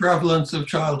 the prevalence of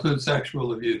childhood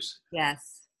sexual abuse.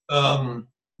 Yes.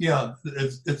 Yeah,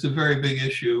 it's a very big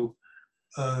issue.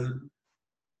 You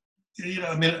know,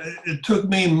 I mean, it took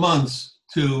me months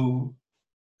to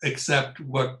accept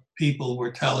what people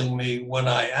were telling me when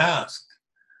I asked.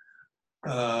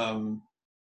 Yeah,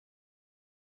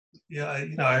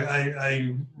 you know,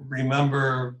 I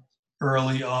remember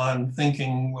early on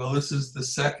thinking, well, this is the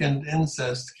second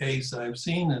incest case I've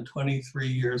seen in 23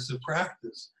 years of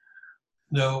practice.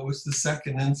 No, it was the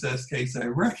second incest case I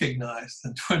recognized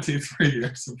in 23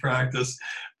 years of practice,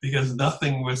 because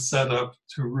nothing was set up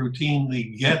to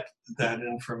routinely get that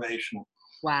information.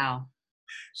 Wow.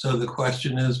 So the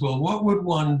question is, well, what would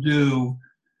one do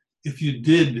if you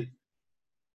did?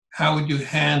 How would you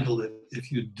handle it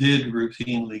if you did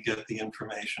routinely get the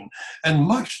information? And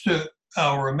much to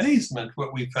our amazement,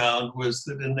 what we found was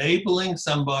that enabling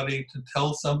somebody to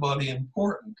tell somebody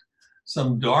important,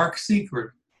 some dark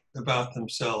secret about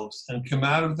themselves, and come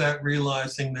out of that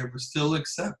realizing they were still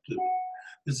accepted,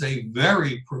 is a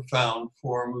very profound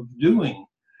form of doing.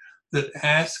 That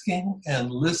asking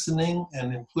and listening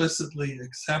and implicitly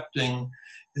accepting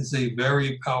is a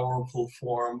very powerful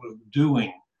form of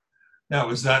doing. Now,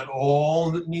 is that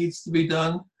all that needs to be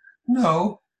done?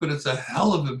 No, but it's a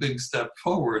hell of a big step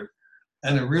forward,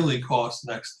 and it really costs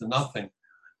next to nothing.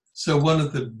 So one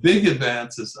of the big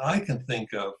advances I can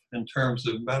think of in terms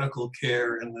of medical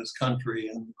care in this country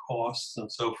and costs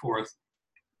and so forth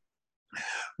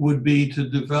would be to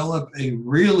develop a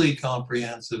really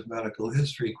comprehensive medical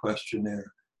history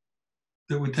questionnaire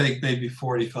that would take maybe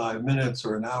 45 minutes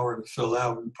or an hour to fill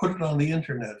out, and put it on the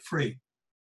internet free,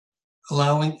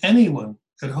 allowing anyone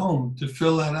at home to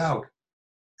fill that out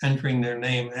entering their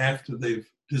name after they've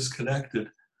disconnected.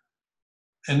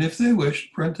 And if they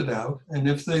wished, print it out, and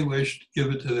if they wished,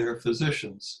 give it to their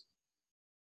physicians.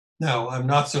 Now, I'm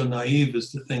not so naive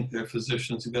as to think their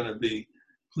physicians are going to be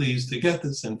pleased to get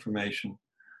this information,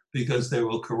 because they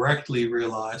will correctly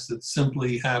realize that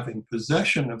simply having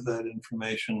possession of that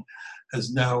information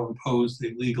has now imposed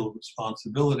a legal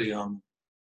responsibility on them.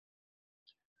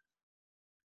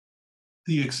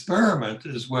 The experiment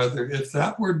is whether, if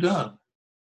that were done,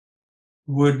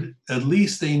 would at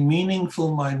least a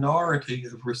meaningful minority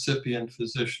of recipient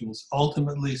physicians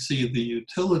ultimately see the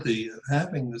utility of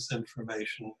having this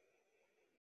information,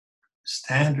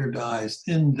 standardized,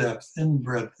 in-depth,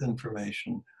 in-breadth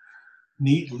information,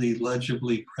 neatly,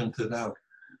 legibly printed out,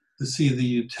 to see the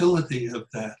utility of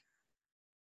that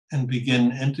and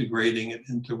begin integrating it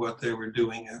into what they were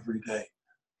doing every day.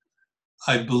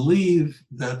 I believe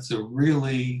that's a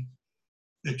really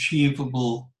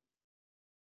achievable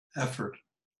effort.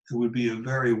 It would be a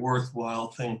very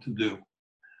worthwhile thing to do.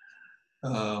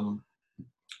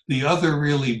 The other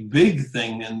really big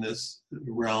thing in this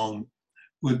realm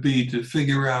would be to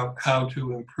figure out how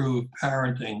to improve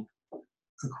parenting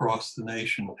across the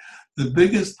nation. The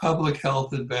biggest public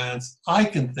health advance I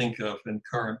can think of in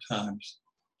current times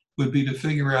would be to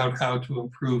figure out how to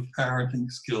improve parenting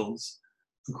skills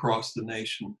across the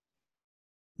nation.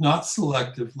 Not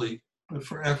selectively, but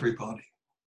for everybody.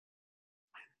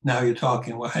 Now you're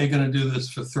talking, well, how are you going to do this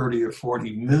for 30 or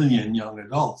 40 million young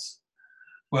adults?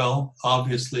 Well,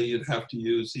 obviously you'd have to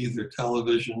use either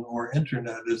television or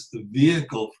internet as the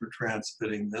vehicle for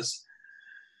transmitting this.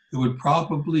 It would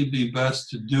probably be best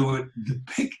to do it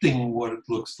depicting what it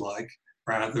looks like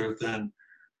rather than,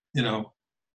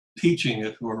 teaching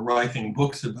it or writing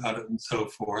books about it and so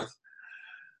forth.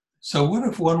 So what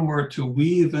if one were to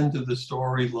weave into the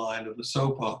storyline of a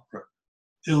soap opera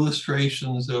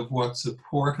illustrations of what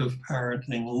supportive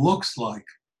parenting looks like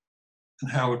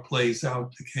and how it plays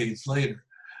out decades later,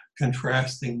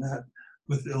 contrasting that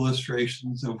with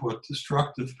illustrations of what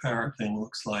destructive parenting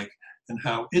looks like and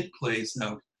how it plays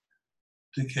out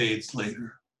decades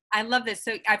later. I love this.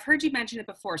 So I've heard you mention it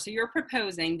before. So you're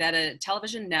proposing that a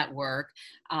television network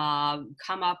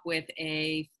come up with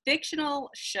a fictional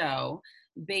show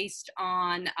based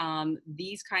on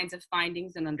these kinds of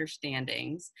findings and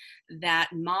understandings that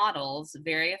models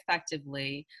very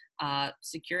effectively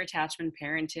secure attachment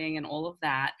parenting and all of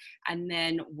that, and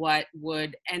then what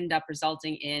would end up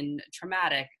resulting in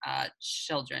traumatic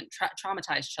children,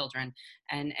 traumatized children,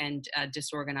 and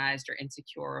disorganized or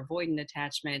insecure or avoidant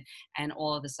attachment, and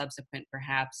all of the subsequent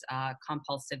perhaps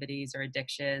compulsivities or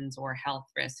addictions or health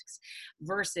risks,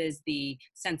 versus the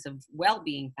sense of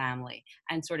well-being family,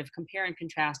 and sort of compare and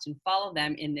contrast and follow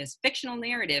them in this fictional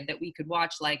narrative that we could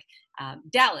watch, like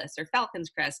Dallas or Falcon's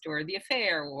Crest or The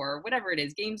Affair or whatever it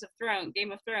is, Game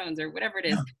of Thrones or whatever it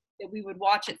is, Yeah. that we would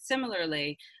watch it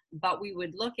similarly, but we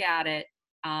would look at it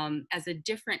as a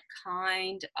different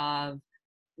kind of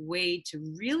way to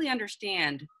really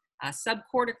understand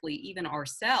subcortically, even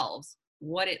ourselves,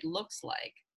 what it looks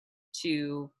like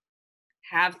to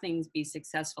have things be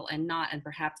successful and not, and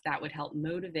perhaps that would help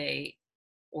motivate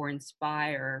or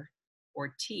inspire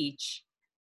or teach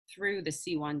through the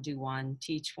see one, do one,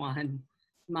 teach one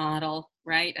model,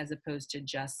 right? As opposed to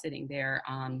just sitting there,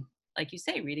 like you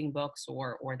say, reading books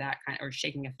or that kind, or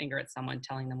shaking a finger at someone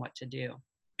telling them what to do.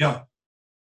 Yeah.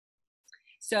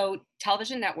 So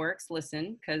television networks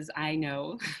listen, because I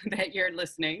know that you're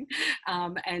listening.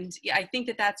 And I think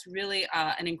that that's really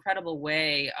an incredible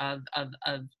way of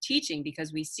teaching,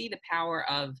 because we see the power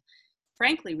of,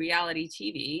 frankly, reality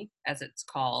TV, as it's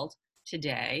called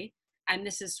today. And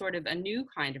this is sort of a new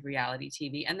kind of reality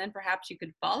TV. And then perhaps you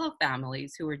could follow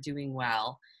families who are doing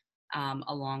well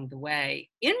along the way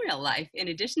in real life. In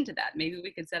addition to that, maybe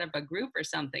we could set up a group or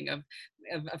something of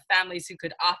families who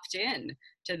could opt in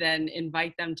to then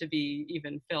invite them to be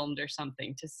even filmed or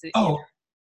something to see. Oh,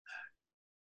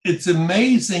 it's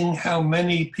amazing how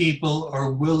many people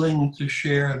are willing to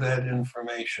share that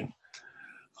information.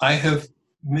 I have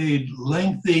made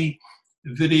lengthy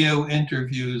video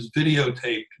interviews,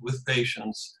 videotaped with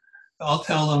patients. I'll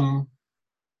tell them,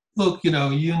 look, you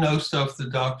know stuff the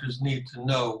doctors need to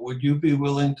know. Would you be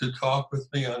willing to talk with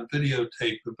me on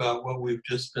videotape about what we've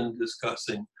just been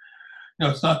discussing?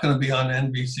 It's not going to be on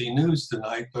NBC News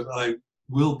tonight, but I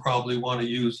will probably want to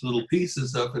use little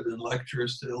pieces of it in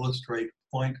lectures to illustrate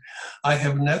the point. I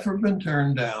have never been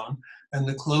turned down, and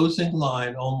the closing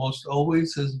line almost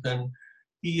always has been,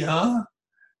 yeah,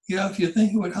 if you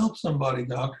think it would help somebody,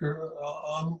 doctor,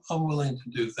 I'm willing to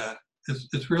do that.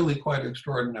 It's really quite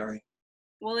extraordinary.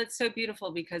 Well, it's so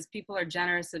beautiful because people are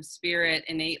generous of spirit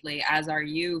innately, as are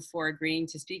you for agreeing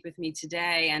to speak with me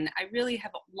today. And I really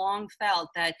have long felt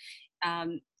that,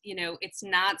 it's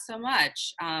not so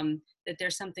much that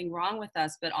there's something wrong with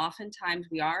us, but oftentimes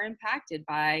we are impacted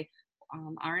by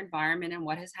our environment and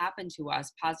what has happened to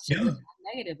us, positively Yeah.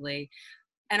 and negatively.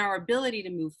 And our ability to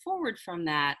move forward from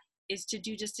that is to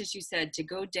do just as you said, to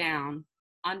go down,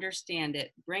 understand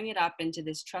it, bring it up into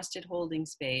this trusted holding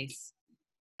space,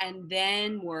 and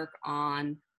then work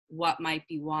on what might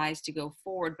be wise to go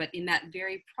forward. But in that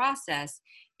very process,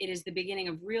 it is the beginning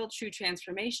of real, true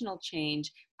transformational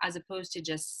change as opposed to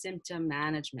just symptom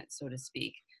management, so to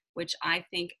speak, which I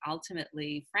think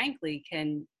ultimately, frankly,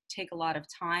 can take a lot of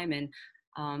time and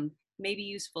may be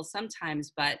useful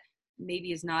sometimes, but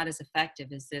maybe is not as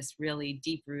effective as this really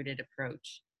deep rooted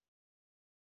approach.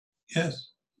 Yes.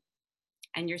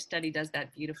 And your study does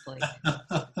that beautifully.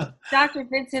 Dr.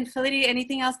 Vincent Felitti,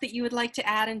 anything else that you would like to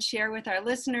add and share with our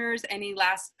listeners? Any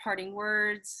last parting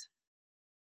words?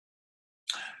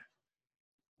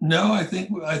 No, I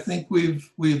think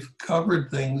we've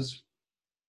covered things,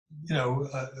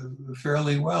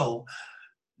 fairly well.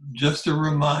 Just a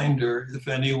reminder, if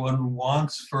anyone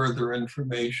wants further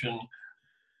information,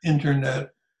 internet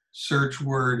search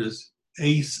word is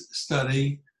ACE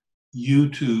study.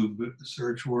 YouTube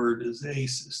search word is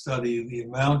ACE study. The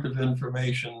amount of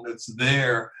information that's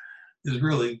there is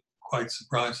really quite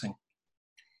surprising.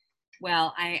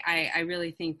 Well, I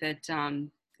really think that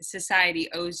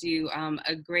society owes you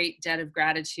a great debt of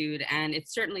gratitude. And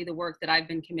it's certainly the work that I've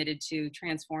been committed to,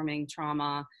 transforming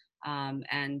trauma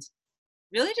and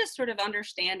really just sort of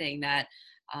understanding that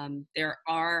there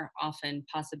are often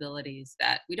possibilities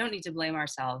that we don't need to blame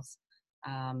ourselves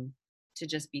to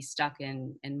just be stuck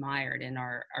and mired in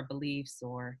our beliefs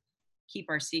or keep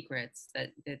our secrets,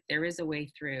 that there is a way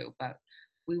through, but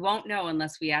we won't know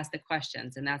unless we ask the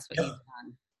questions, and that's what Yeah, you've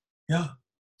done. yeah.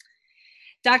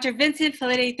 Dr. Vincent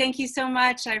Felitti, thank you so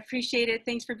much. I appreciate it.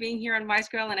 Thanks for being here on Wise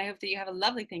Girl, and I hope that you have a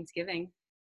lovely Thanksgiving.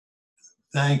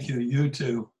 Thank you. You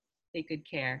too. Take good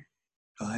care.